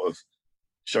thought of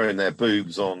showing their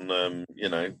boobs on, you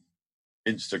know,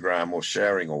 Instagram or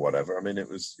sharing or whatever. I mean, it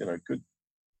was, good.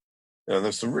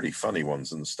 There's some really funny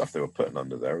ones, and the stuff they were putting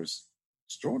under there was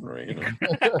extraordinary.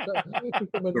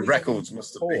 The records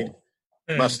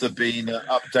must have been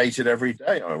updated every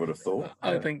day, I would have thought.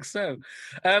 I think so.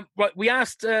 Right, we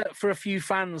asked for a few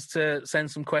fans to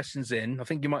send some questions in. I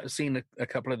think you might have seen a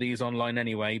couple of these online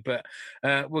anyway, but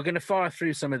we're going to fire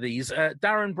through some of these.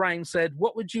 Darren Brown said,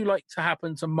 what would you like to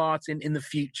happen to Martin in the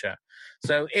future?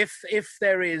 So if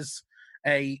there is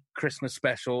a Christmas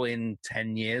special in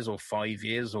 10 years or 5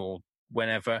 years or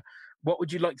whenever, what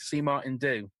would you like to see Martin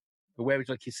do? Or where would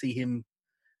you like to see him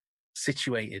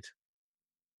situated?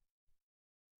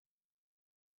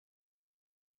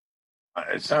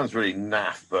 It sounds really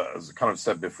naff, but as I kind of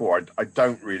said before, I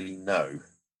don't really know.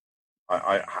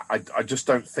 I just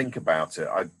don't think about it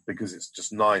because it's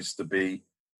just nice to be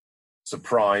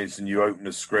surprised and you open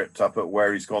the script up at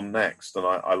where he's gone next, and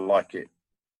I like it.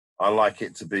 I like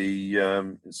it to be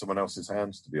in someone else's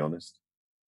hands, to be honest.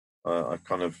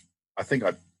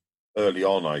 Early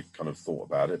on I kind of thought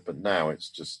about it, but now it's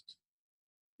just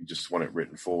you just want it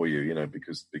written for you,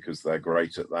 because they're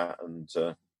great at that, and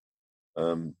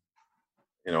I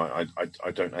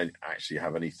don't actually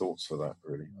have any thoughts for that,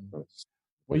 really.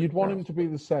 Well, you'd want him to be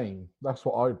the same. That's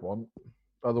what I'd want.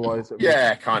 Otherwise,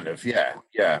 kind of, yeah.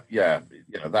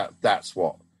 That's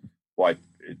why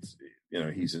it's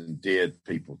he's endeared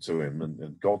people to him,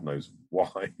 and God knows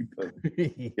why. But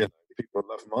people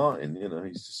love Martin.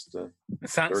 He's just.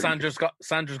 Sandra's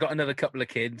got another couple of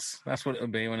kids. That's what it'll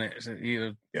be when it's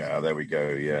you. Yeah, there we go.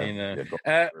 Yeah,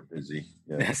 we're busy.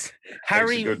 Yeah. Yes.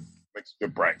 Harry makes a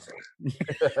good breakfast.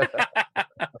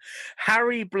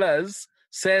 Harry Bluz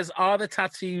says, "Are the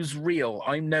tattoos real?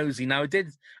 I'm nosy." Now,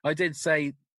 I did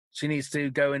say she needs to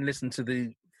go and listen to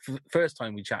the first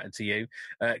time we chatted to you,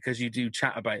 because you do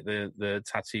chat about the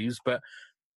tattoos. But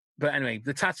anyway,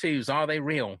 the tattoos, are they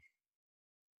real?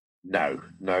 No,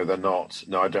 they're not.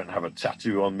 No, I don't have a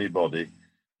tattoo on my body.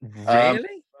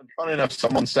 Really? Funny enough,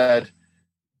 someone said,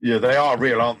 "Yeah, they are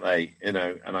real, aren't they?" And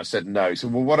I said no. So,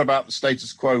 well, what about the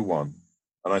status quo one?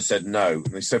 And I said no. And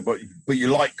they said, but you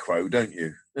like Quo, don't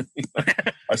you?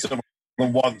 I said,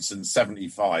 well, once in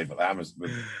 '75 at the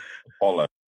Hammersmith Apollo,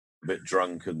 a bit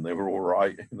drunk, and they were all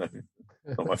right. Not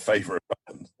my favourite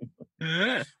band.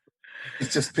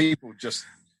 It's just people just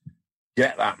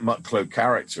get that Mucklow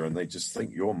character, and they just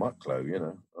think you're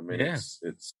Mucklow. I mean, it's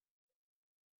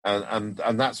and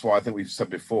that's why I think we've said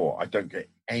before, I don't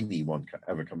get anyone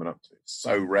ever coming up to it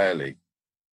so rarely.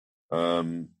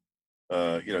 In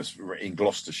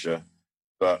Gloucestershire,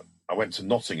 but I went to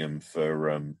Nottingham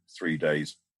for 3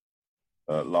 days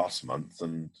last month,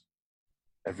 and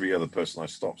every other person I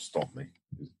stopped me.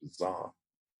 It was bizarre.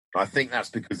 And I think that's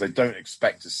because they don't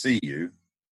expect to see you,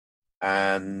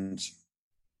 and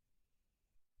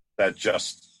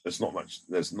there's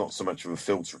not so much of a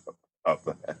filter up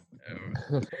there.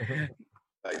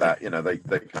 Like that,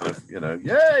 they kind of,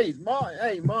 yay, Martin,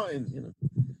 hey, Martin,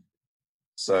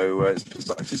 So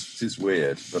it's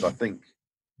weird, but I think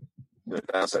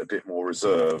that's a bit more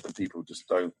reserved, and people just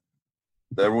don't.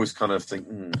 They're always kind of think,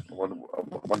 will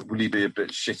he be a bit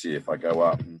shitty if I go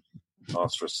up and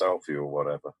ask for a selfie or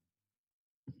whatever?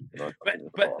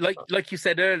 But like you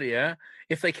said earlier,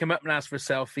 if they come up and ask for a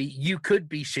selfie, you could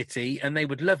be shitty, and they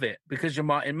would love it because you're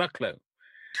Martin Mucklow.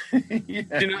 Yeah.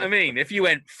 Do you know what I mean? If you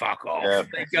went fuck off,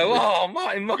 they go, "Oh,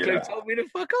 Martin Mucklow told me to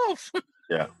fuck off."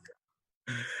 Yeah.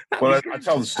 Well, I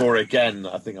tell the story again.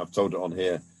 I think I've told it on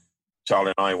here.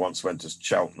 Charlie and I once went to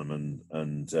Cheltenham,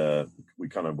 and we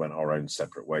kind of went our own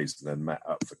separate ways, and then met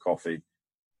up for coffee.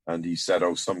 And he said,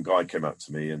 some guy came up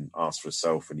to me and asked for a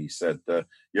selfie, and he said,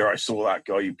 "Yeah, I saw that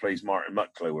guy who plays Martin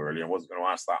Mucklow earlier. I wasn't going to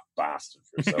ask that bastard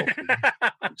for a selfie."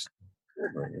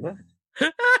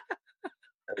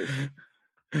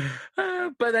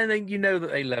 But then that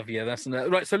they love you. That's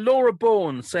right. So Laura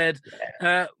Bourne said,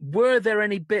 were there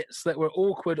any bits that were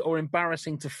awkward or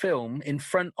embarrassing to film in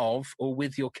front of or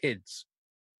with your kids?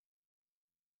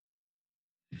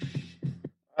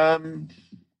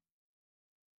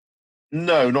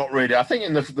 No, not really. I think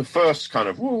in the first kind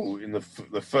of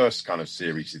the first kind of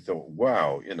series, you thought,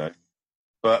 wow,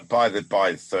 but by the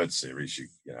third series,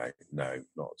 no,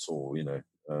 not at all.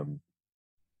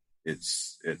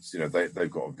 It's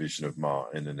they've got a vision of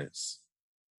Martin, and I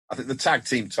think the tag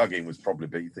team tugging was probably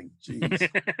big. You think, geez.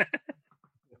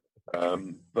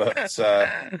 But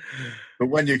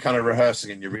when you're kind of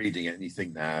rehearsing and you're reading it and you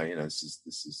think, now, this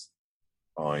is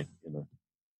fine,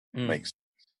 makes.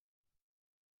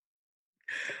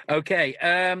 Okay,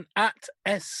 at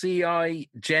SCI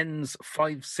Gens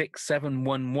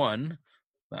 56711,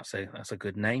 That's a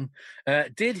good name.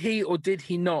 Did he or did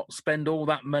he not spend all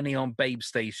that money on Babe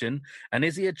Station? And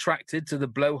is he attracted to the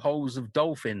blowholes of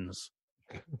dolphins?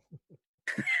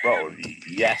 Well,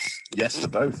 yes to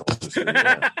both, obviously.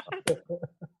 Yeah.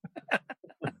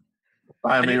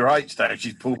 Miami Rights down.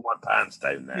 She's pulled my pants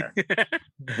down there.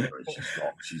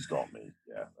 she's got me.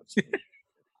 Yeah, that's me.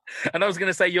 And I was going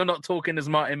to say, you're not talking as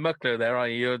Martin Muckler there, are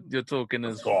you? You're talking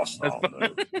as... Of course not, no.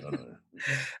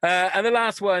 And the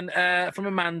last one from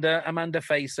Amanda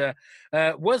Facer.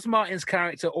 Was Martin's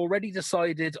character already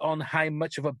decided on how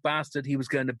much of a bastard he was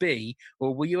going to be,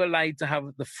 or were you allowed to have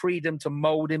the freedom to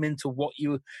mould him into what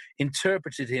you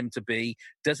interpreted him to be?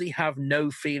 Does he have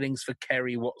no feelings for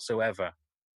Kerry whatsoever?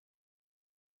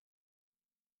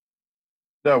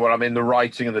 No, well, I mean, the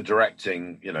writing and the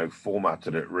directing,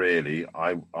 formatted it really.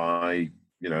 I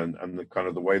and the kind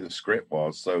of the way the script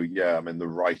was. So, yeah, I mean, the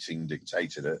writing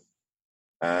dictated it.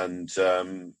 And,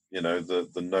 the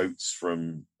notes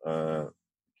from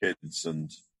kids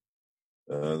and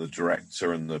the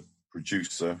director and the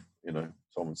producer, Tom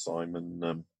and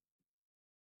Simon,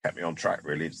 kept me on track,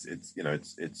 really. It's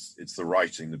the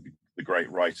writing, the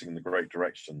great writing and the great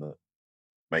direction that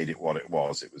made it what it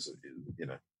was. It was,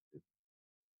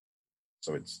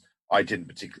 so I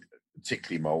didn't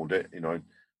particularly mould it.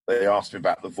 They asked me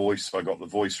about the voice, so I got the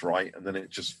voice right, and then it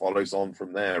just follows on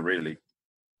from there, really.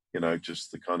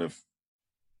 Just the kind of,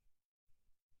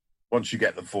 once you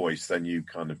get the voice, then you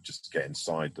kind of just get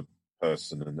inside the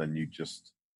person, and then you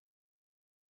just,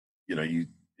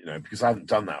 because I haven't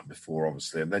done that before,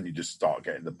 obviously, and then you just start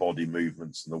getting the body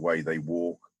movements and the way they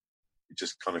walk. It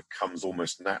just kind of comes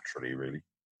almost naturally, really.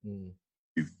 Mm.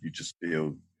 You just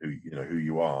feel who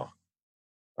you are.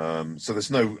 So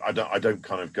there's no, I don't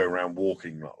kind of go around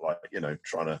walking like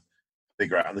trying to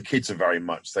figure out. And the kids are very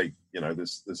much,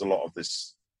 there's a lot of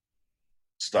this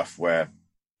stuff where,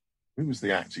 who was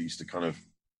the actor who used to kind of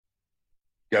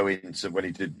go into, when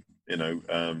he did,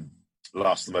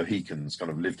 Last of the Mohicans,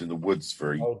 kind of lived in the woods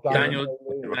for a year. Daniel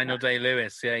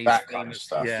Day-Lewis, yeah. That kind of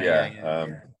stuff, yeah.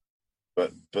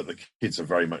 But the kids are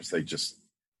very much, they just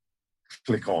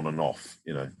click on and off,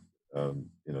 they don't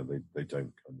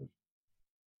kind of,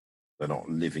 they're not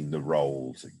living the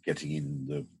roles, getting in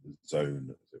the zone,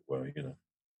 as it were.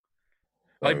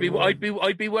 I'd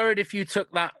be worried if you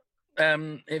took that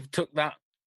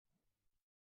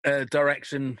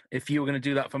direction. If you were going to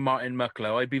do that for Martin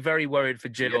Mucklow, I'd be very worried for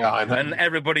Jill and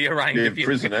everybody around. Be in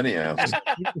prison anyhow.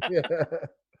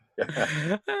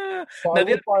 I'm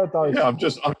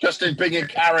just in being a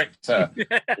character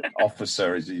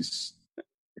officer. As he's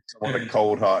someone a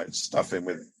cold-hearted stuff in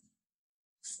with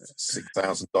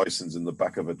 6,000 Dysons in the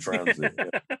back of a transit.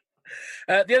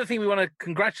 Yeah. The other thing we want to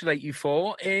congratulate you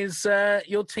for is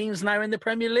your team's now in the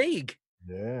Premier League.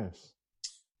 Yes.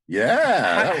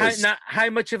 Yeah.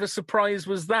 How much of a surprise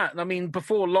was that? I mean,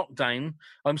 before lockdown,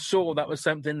 I'm sure that was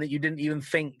something that you didn't even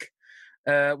think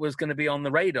was going to be on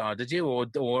the radar, did you?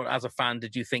 Or as a fan,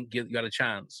 did you think you had a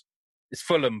chance? It's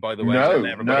Fulham, by the way.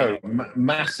 No.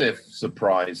 Massive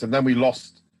surprise. And then we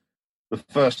lost the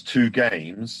first two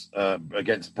games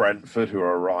against Brentford, who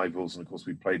are our rivals, and of course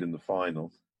we played in the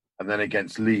final, and then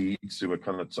against Leeds, who were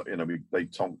kind of they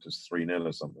tonked us 3-0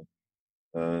 or something,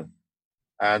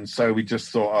 and so we just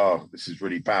thought, oh, this is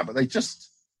really bad. But they just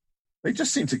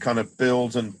seem to kind of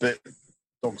build and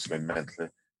dogs have been mentally.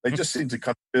 They just seem to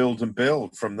kind of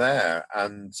build from there,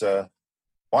 and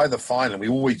by the final, we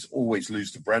always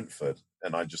lose to Brentford,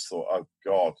 and I just thought, oh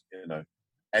God,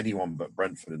 anyone but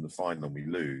Brentford in the final, and we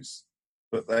lose.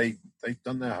 But they've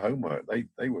done their homework.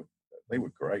 They were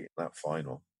great in that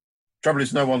final. Trouble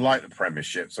is, no one liked the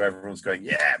Premiership, so everyone's going,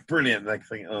 yeah, brilliant. They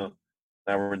think, oh,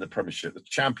 now we're in the Premiership. The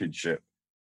Championship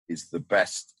is the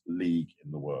best league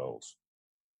in the world,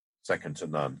 second to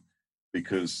none,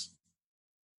 because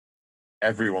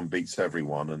everyone beats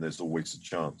everyone, and there's always a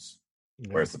chance.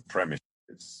 Yeah. Whereas the Premiership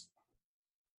is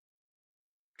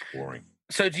boring.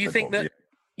 So, do you think that?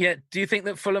 Yeah, do you think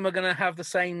that Fulham are going to have the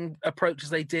same approach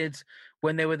as they did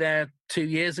when they were there 2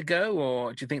 years ago,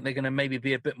 or do you think they're going to maybe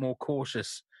be a bit more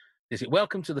cautious? Is it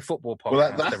welcome to the football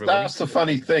podcast? Well, that's the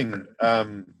funny thing.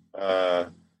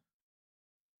 The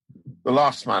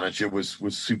last manager was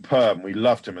superb. We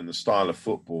loved him, and the style of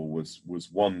football was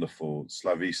wonderful,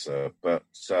 Slavisa. But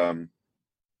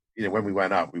when we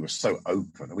went up, we were so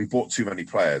open, and we bought too many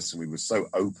players, and we were so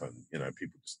open.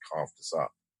 People just carved us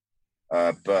up.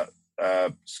 But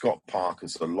Scott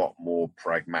Parker's a lot more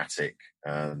pragmatic,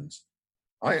 and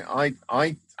I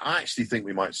actually think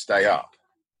we might stay up.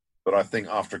 But I think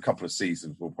after a couple of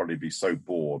seasons, we'll probably be so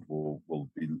bored, we'll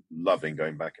be loving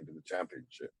going back into the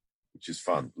Championship, which is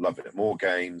fun. Love it. More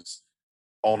games,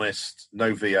 honest,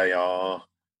 no VAR,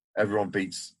 everyone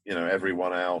beats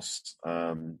everyone else.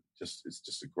 It's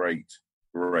just a great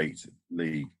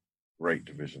league, great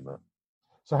division. That.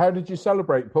 So how did you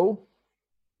celebrate, Paul?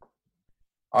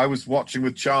 I was watching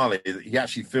with Charlie. He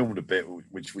actually filmed a bit,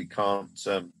 which we can't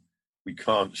show.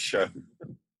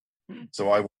 So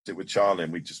I watched it with Charlie,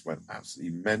 and we just went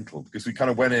absolutely mental because we kind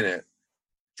of went in it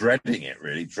dreading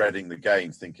the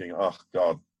game, thinking, "Oh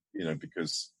God,"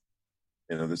 because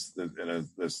there's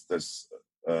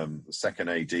the second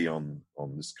AD on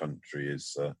this country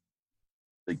is a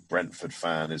big Brentford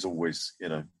fan. Is always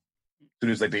as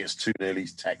soon as they beat us 2-0,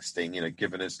 he's texting,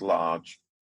 giving us large.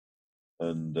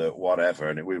 And whatever,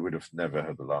 and we would have never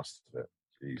heard the last of it.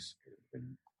 Jeez, it would have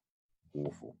been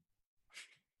awful.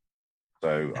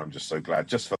 So I'm just so glad,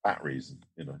 just for that reason,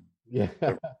 Yeah.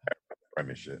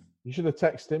 Premiership. You should have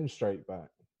texted him straight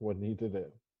back when he did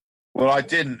it. Well, I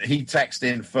didn't. He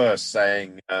texted in first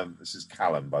saying, "This is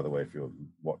Callum, by the way. If you're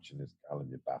watching this, Callum,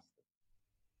 you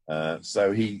bastard."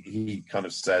 So he kind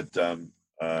of said,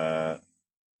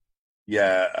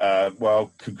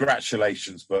 well,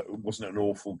 congratulations, but wasn't it an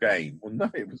awful game? Well, no,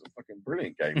 it was a fucking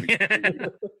brilliant game. We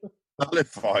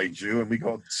nullified you, and we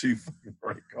got 2 fucking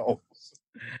great goals.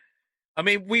 I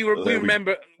mean, we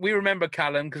remember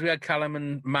Callum because we had Callum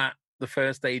and Matt, the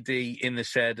first AD, in the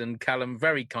shed, and Callum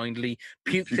very kindly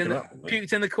puked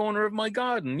in the corner of my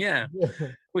garden. Yeah.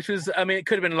 Which was, I mean, it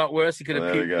could have been a lot worse. He could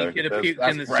have puked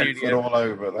in the studio. All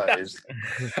over, that is.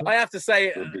 I have to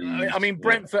say, I mean,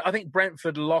 Brentford. I think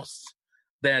Brentford lost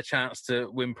their chance to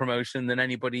win promotion than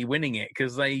anybody winning it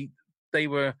because they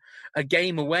were a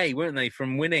game away, weren't they,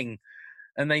 from winning,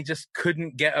 and they just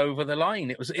couldn't get over the line.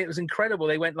 It was incredible.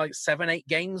 They went like 7-8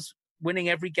 games winning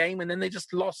every game, and then they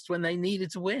just lost when they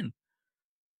needed to win.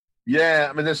 Yeah,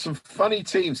 I mean, there's some funny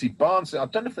teams. Barnsley, I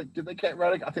don't know if did they get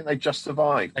relegated? I think they just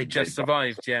survived. They just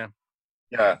survived, yeah.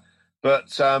 Yeah,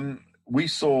 but we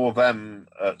saw them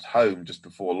at home just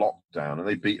before lockdown, and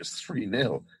they beat us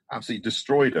 3-0. Absolutely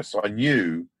destroyed us. So I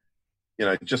knew,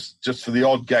 just for the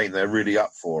odd game, they're really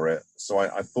up for it. So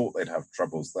I thought they'd have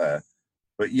troubles there.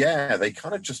 But yeah, they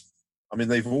kind of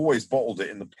they've always bottled it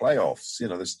in the playoffs.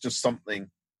 There's just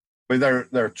something. I mean,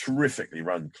 they're a terrifically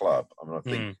run club. I mean, I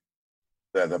think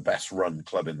they're the best run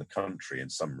club in the country in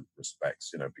some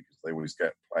respects, because they always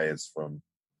get players from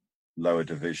lower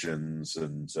divisions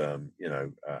and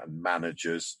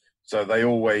managers. So they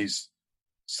always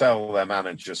sell their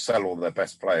managers, sell all their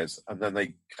best players, and then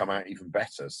they come out even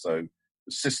better. So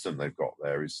the system they've got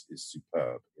there is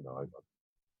superb. I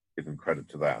give them credit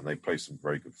to that, and they play some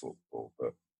very good football,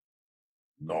 but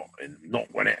not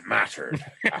when it mattered.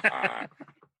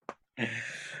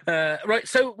 Right,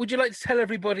 so would you like to tell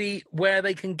everybody where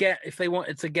they can get, if they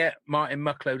wanted to get Martin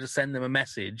Mucklow to send them a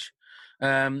message? Is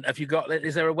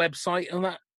there a website on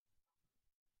that?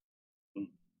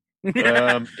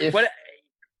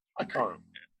 I can't.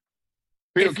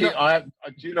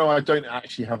 I don't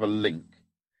actually have a link.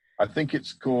 I think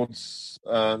it's called,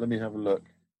 let me have a look.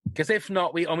 Because if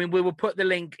not, we will put the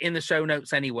link in the show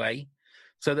notes anyway,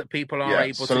 so that people are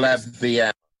able Celeb to...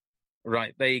 VM.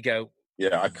 Right, there you go.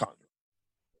 Yeah, I can't.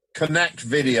 Connect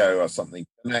Video or something.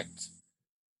 Connect.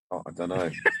 Oh, I don't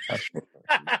know.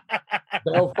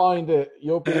 They'll find it.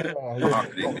 You'll be there.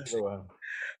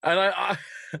 And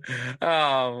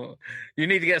you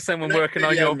need to get someone working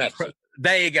on your...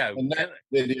 There you go. Connect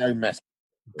Video message.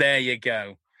 There you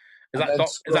go. Is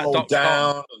that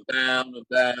down and down and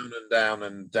down and down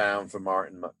and down for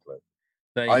Martin Mucklow?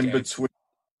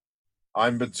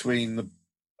 I'm between the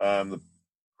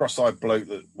cross-eyed bloke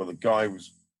the guy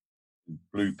was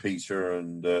Blue Peter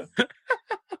and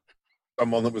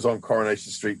someone that was on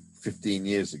Coronation Street 15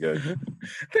 years ago.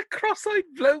 The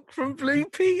cross-eyed bloke from Blue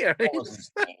Peter.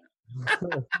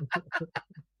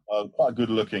 Quite a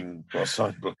good-looking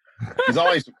cross-eyed bloke. His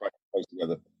eyes were quite close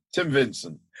together. Tim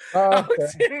Vincent.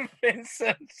 Tim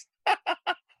Vincent. I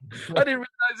didn't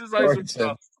realise his eyes were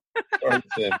crossed. Sorry,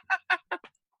 Tim.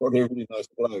 What a really nice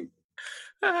bloke.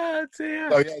 Oh, dear.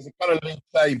 So, yeah, it's a kind of league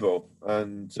table.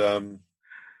 And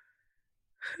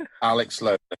Alex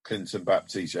Sloan, Clinton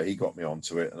Baptiste, he got me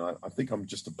onto it. And I think I'm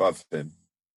just above him.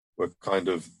 We're kind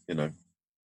of,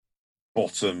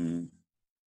 bottom,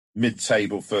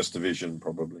 mid-table, first division,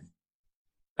 probably.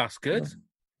 That's good.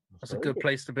 That's a good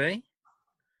place to be.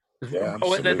 Yeah,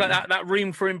 there's that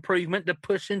room for improvement to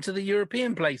push into the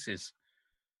European places.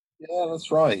 Yeah,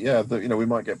 that's right. Yeah, we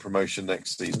might get promotion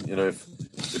next season. If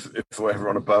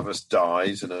everyone above us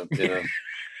dies in a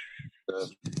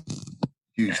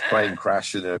huge plane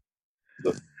crash, the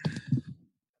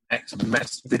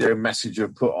next video message are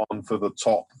put on for the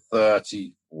top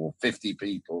 30 or 50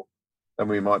 people, then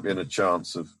we might be in a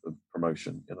chance of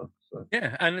promotion. So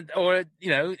Yeah, and or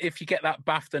if you get that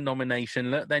BAFTA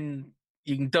nomination, then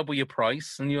you can double your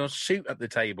price and you'll shoot at the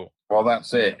table. Well,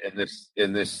 that's it.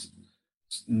 In this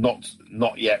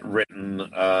not yet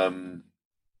written.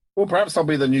 Well, perhaps I'll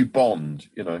be the new Bond.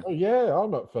 Oh yeah,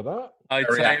 I'm up for that. I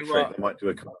tell you what, they might do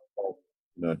a kind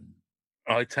of,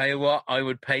 I tell you what, I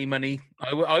would pay money.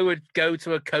 I would go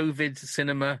to a COVID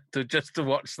cinema to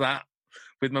watch that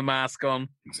with my mask on.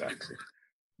 Exactly.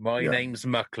 My name's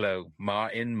Mucklow,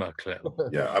 Martin Mucklow.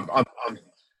 Yeah,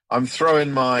 I'm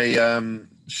throwing my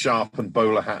sharpened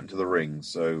bowler hat into the ring.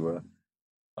 So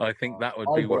I think that would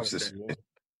be watch worth this. it.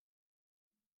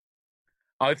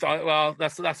 I thought, well,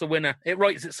 that's a winner. It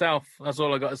writes itself. That's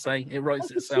all I got to say. It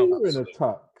writes itself. You in a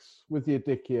tux with your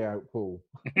dicky out, Paul.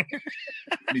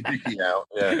 Your dicky out,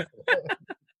 yeah.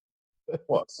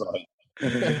 What sight?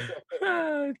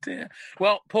 Oh dear.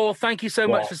 Well, Paul, thank you so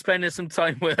much for spending some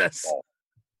time with us.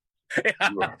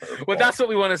 Well, that's what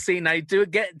we want to see now.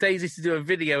 Get Daisy to do a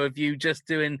video of you just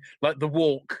doing like the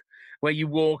walk, where you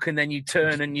walk and then you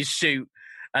turn and you shoot,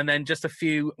 and then just a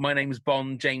few. My name's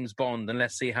Bond, James Bond, and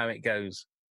let's see how it goes.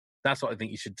 That's what I think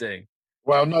you should do.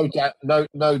 Well, no doubt.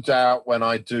 When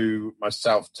I do my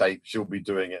self tape, she'll be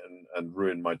doing it and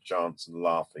ruin my chance and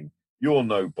laughing. You'll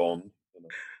know Bond.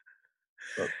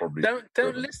 That's probably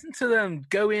don't listen to them.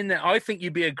 Go in there. I think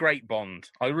you'd be a great Bond.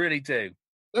 I really do.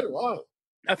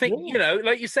 I think,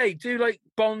 like you say, do like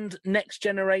Bond Next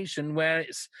Generation, where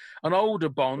it's an older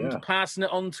Bond passing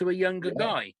it on to a younger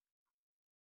guy.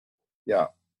 Yeah.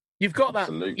 You've got that.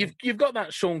 You've got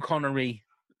that Sean Connery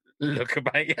look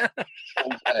about you.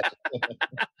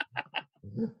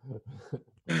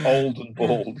 Old and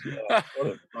bald. Yeah.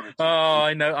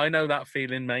 I know that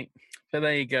feeling, mate. So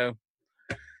there you go.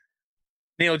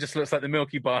 Neil just looks like the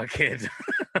Milky Bar kid.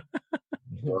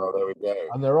 Oh, there we go.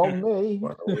 And they're on me.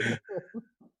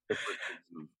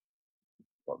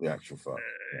 What the actual fun.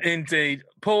 Indeed.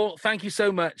 Paul, thank you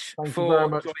so much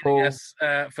for joining us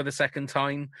for the second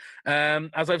time.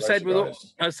 As I've said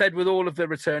with all of the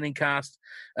returning cast,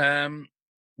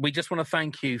 we just want to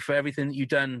thank you for everything that you've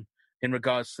done in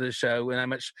regards to the show and how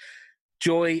much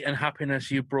joy and happiness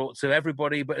you brought to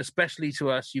everybody, but especially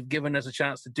to us. You've given us a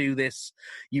chance to do this.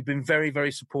 You've been very,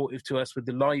 very supportive to us with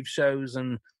the live shows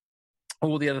and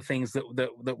all the other things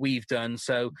that we've done.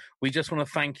 So we just want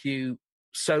to thank you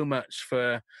so much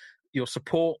for your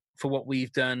support, for what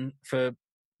we've done, for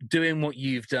doing what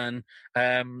you've done,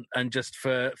 and just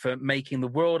for making the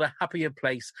world a happier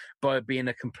place by being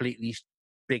a completely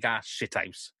big ass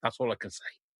shithouse. That's all I can say.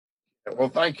 Well,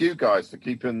 thank you guys for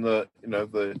keeping this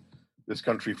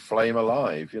country flame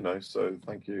alive. So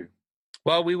thank you.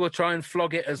 Well, we will try and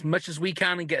flog it as much as we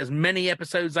can and get as many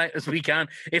episodes out as we can.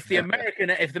 If the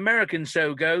American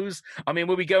show goes, I mean,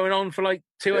 we'll be going on for like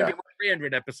 200,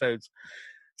 300 episodes.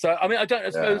 So, I mean, I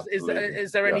suppose,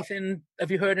 is there anything,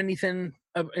 have you heard anything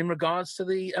in regards to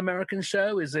the American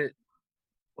show? Is it?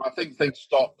 Well, I think things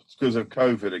stopped because of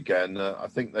COVID again. I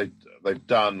think they've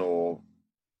done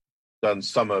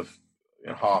some of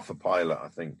half a pilot, I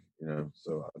think,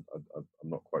 so I'm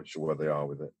not quite sure where they are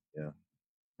with it. Yeah.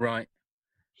 Right.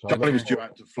 Charlie was due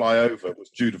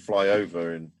to fly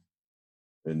over in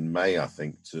May, I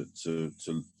think, to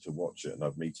watch it and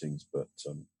have meetings, but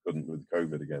couldn't with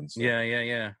COVID again. So.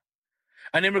 Yeah.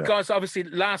 And in regards, obviously,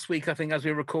 last week, I think, as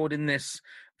we were recording this,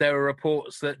 there were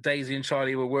reports that Daisy and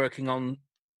Charlie were working on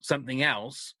something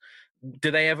else.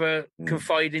 Do they ever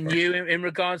confide in you in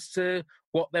regards to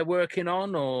what they're working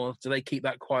on, or do they keep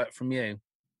that quiet from you?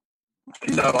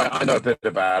 No, I know a bit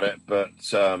about it, but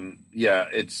it's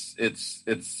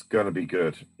going to be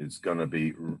good. It's going to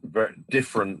be very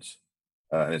different,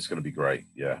 and it's going to be great.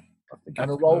 Yeah, I think.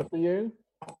 And a role for you?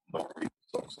 Not really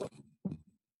stuff.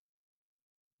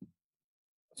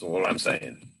 That's all I'm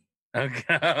saying.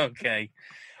 Okay.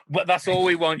 But that's all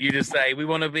we want you to say. We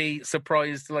want to be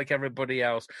surprised like everybody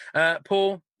else.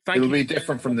 Paul, thank you. It'll be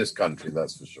different from this country,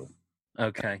 that's for sure.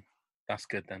 Okay, that's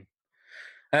good then.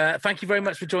 Thank you very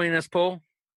much for joining us, Paul.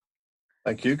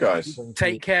 Thank you, guys.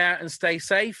 Take care and stay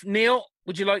safe. Neil,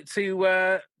 would you like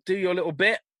to do your little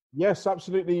bit? Yes,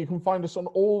 absolutely. You can find us on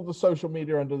all the social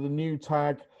media under the new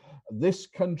tag, This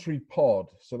Country Pod.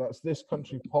 So that's This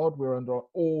Country Pod. We're under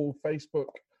all Facebook,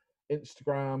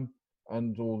 Instagram,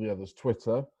 and all the others,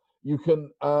 Twitter. You can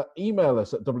email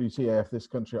us at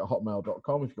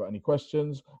wtfthiscountry@hotmail.com if you've got any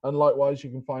questions. And likewise,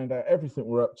 you can find out everything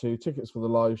we're up to, tickets for the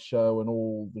live show and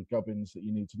all the gubbins that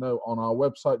you need to know on our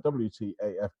website,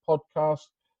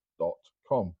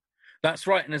 wtafpodcast.com. That's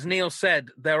right. And as Neil said,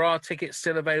 there are tickets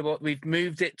still available. We've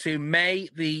moved it to May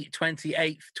the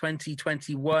 28th,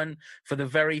 2021 for the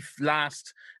very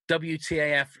last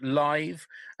WTAF live.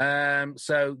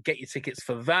 So get your tickets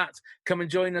for that. Come and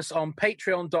join us on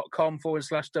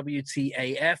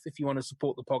patreon.com/WTAF if you want to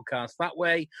support the podcast that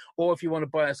way. Or if you want to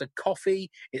buy us a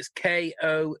coffee, it's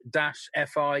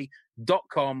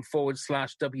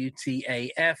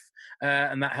ko-fi.com/WTAF.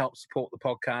 And that helps support the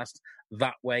podcast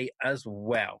that way as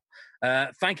well.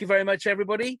 Thank you very much,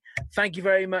 everybody. Thank you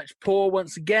very much, Paul,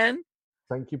 once again.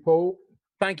 Thank you, Paul.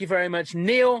 Thank you very much,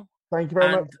 Neil. Thank you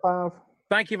very much, Pav.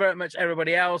 Thank you very much,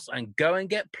 everybody else, and go and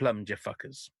get plumbed, you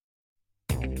fuckers.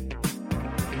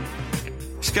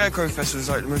 Scarecrow Festival is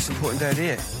like the most important day of the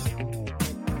year.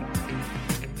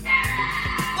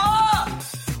 What?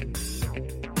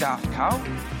 Daft Cow?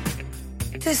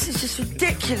 This is just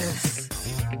ridiculous.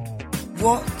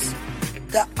 What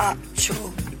the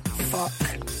actual fuck?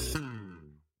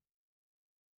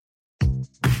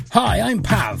 Hi, I'm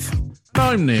Pav.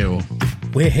 I'm Neil.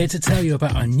 We're here to tell you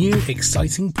about our new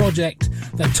exciting project,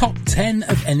 the Top 10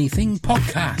 of Anything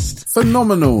podcast.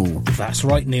 Phenomenal. That's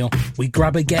right, Neil. We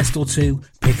grab a guest or two,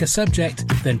 pick a subject,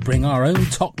 then bring our own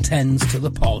top 10s to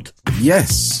the pod.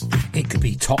 Yes. It could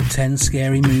be top 10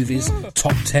 scary movies,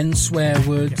 top 10 swear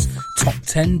words, top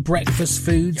 10 breakfast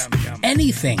foods,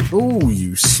 anything. Oh,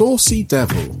 you saucy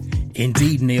devil.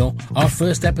 Indeed, Neil. Our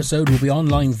first episode will be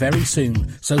online very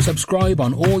soon, so subscribe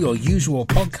on all your usual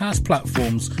podcast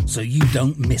platforms so you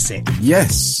don't miss it.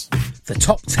 Yes. The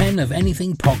Top 10 of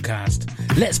Anything podcast.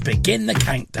 Let's begin the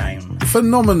countdown.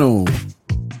 Phenomenal.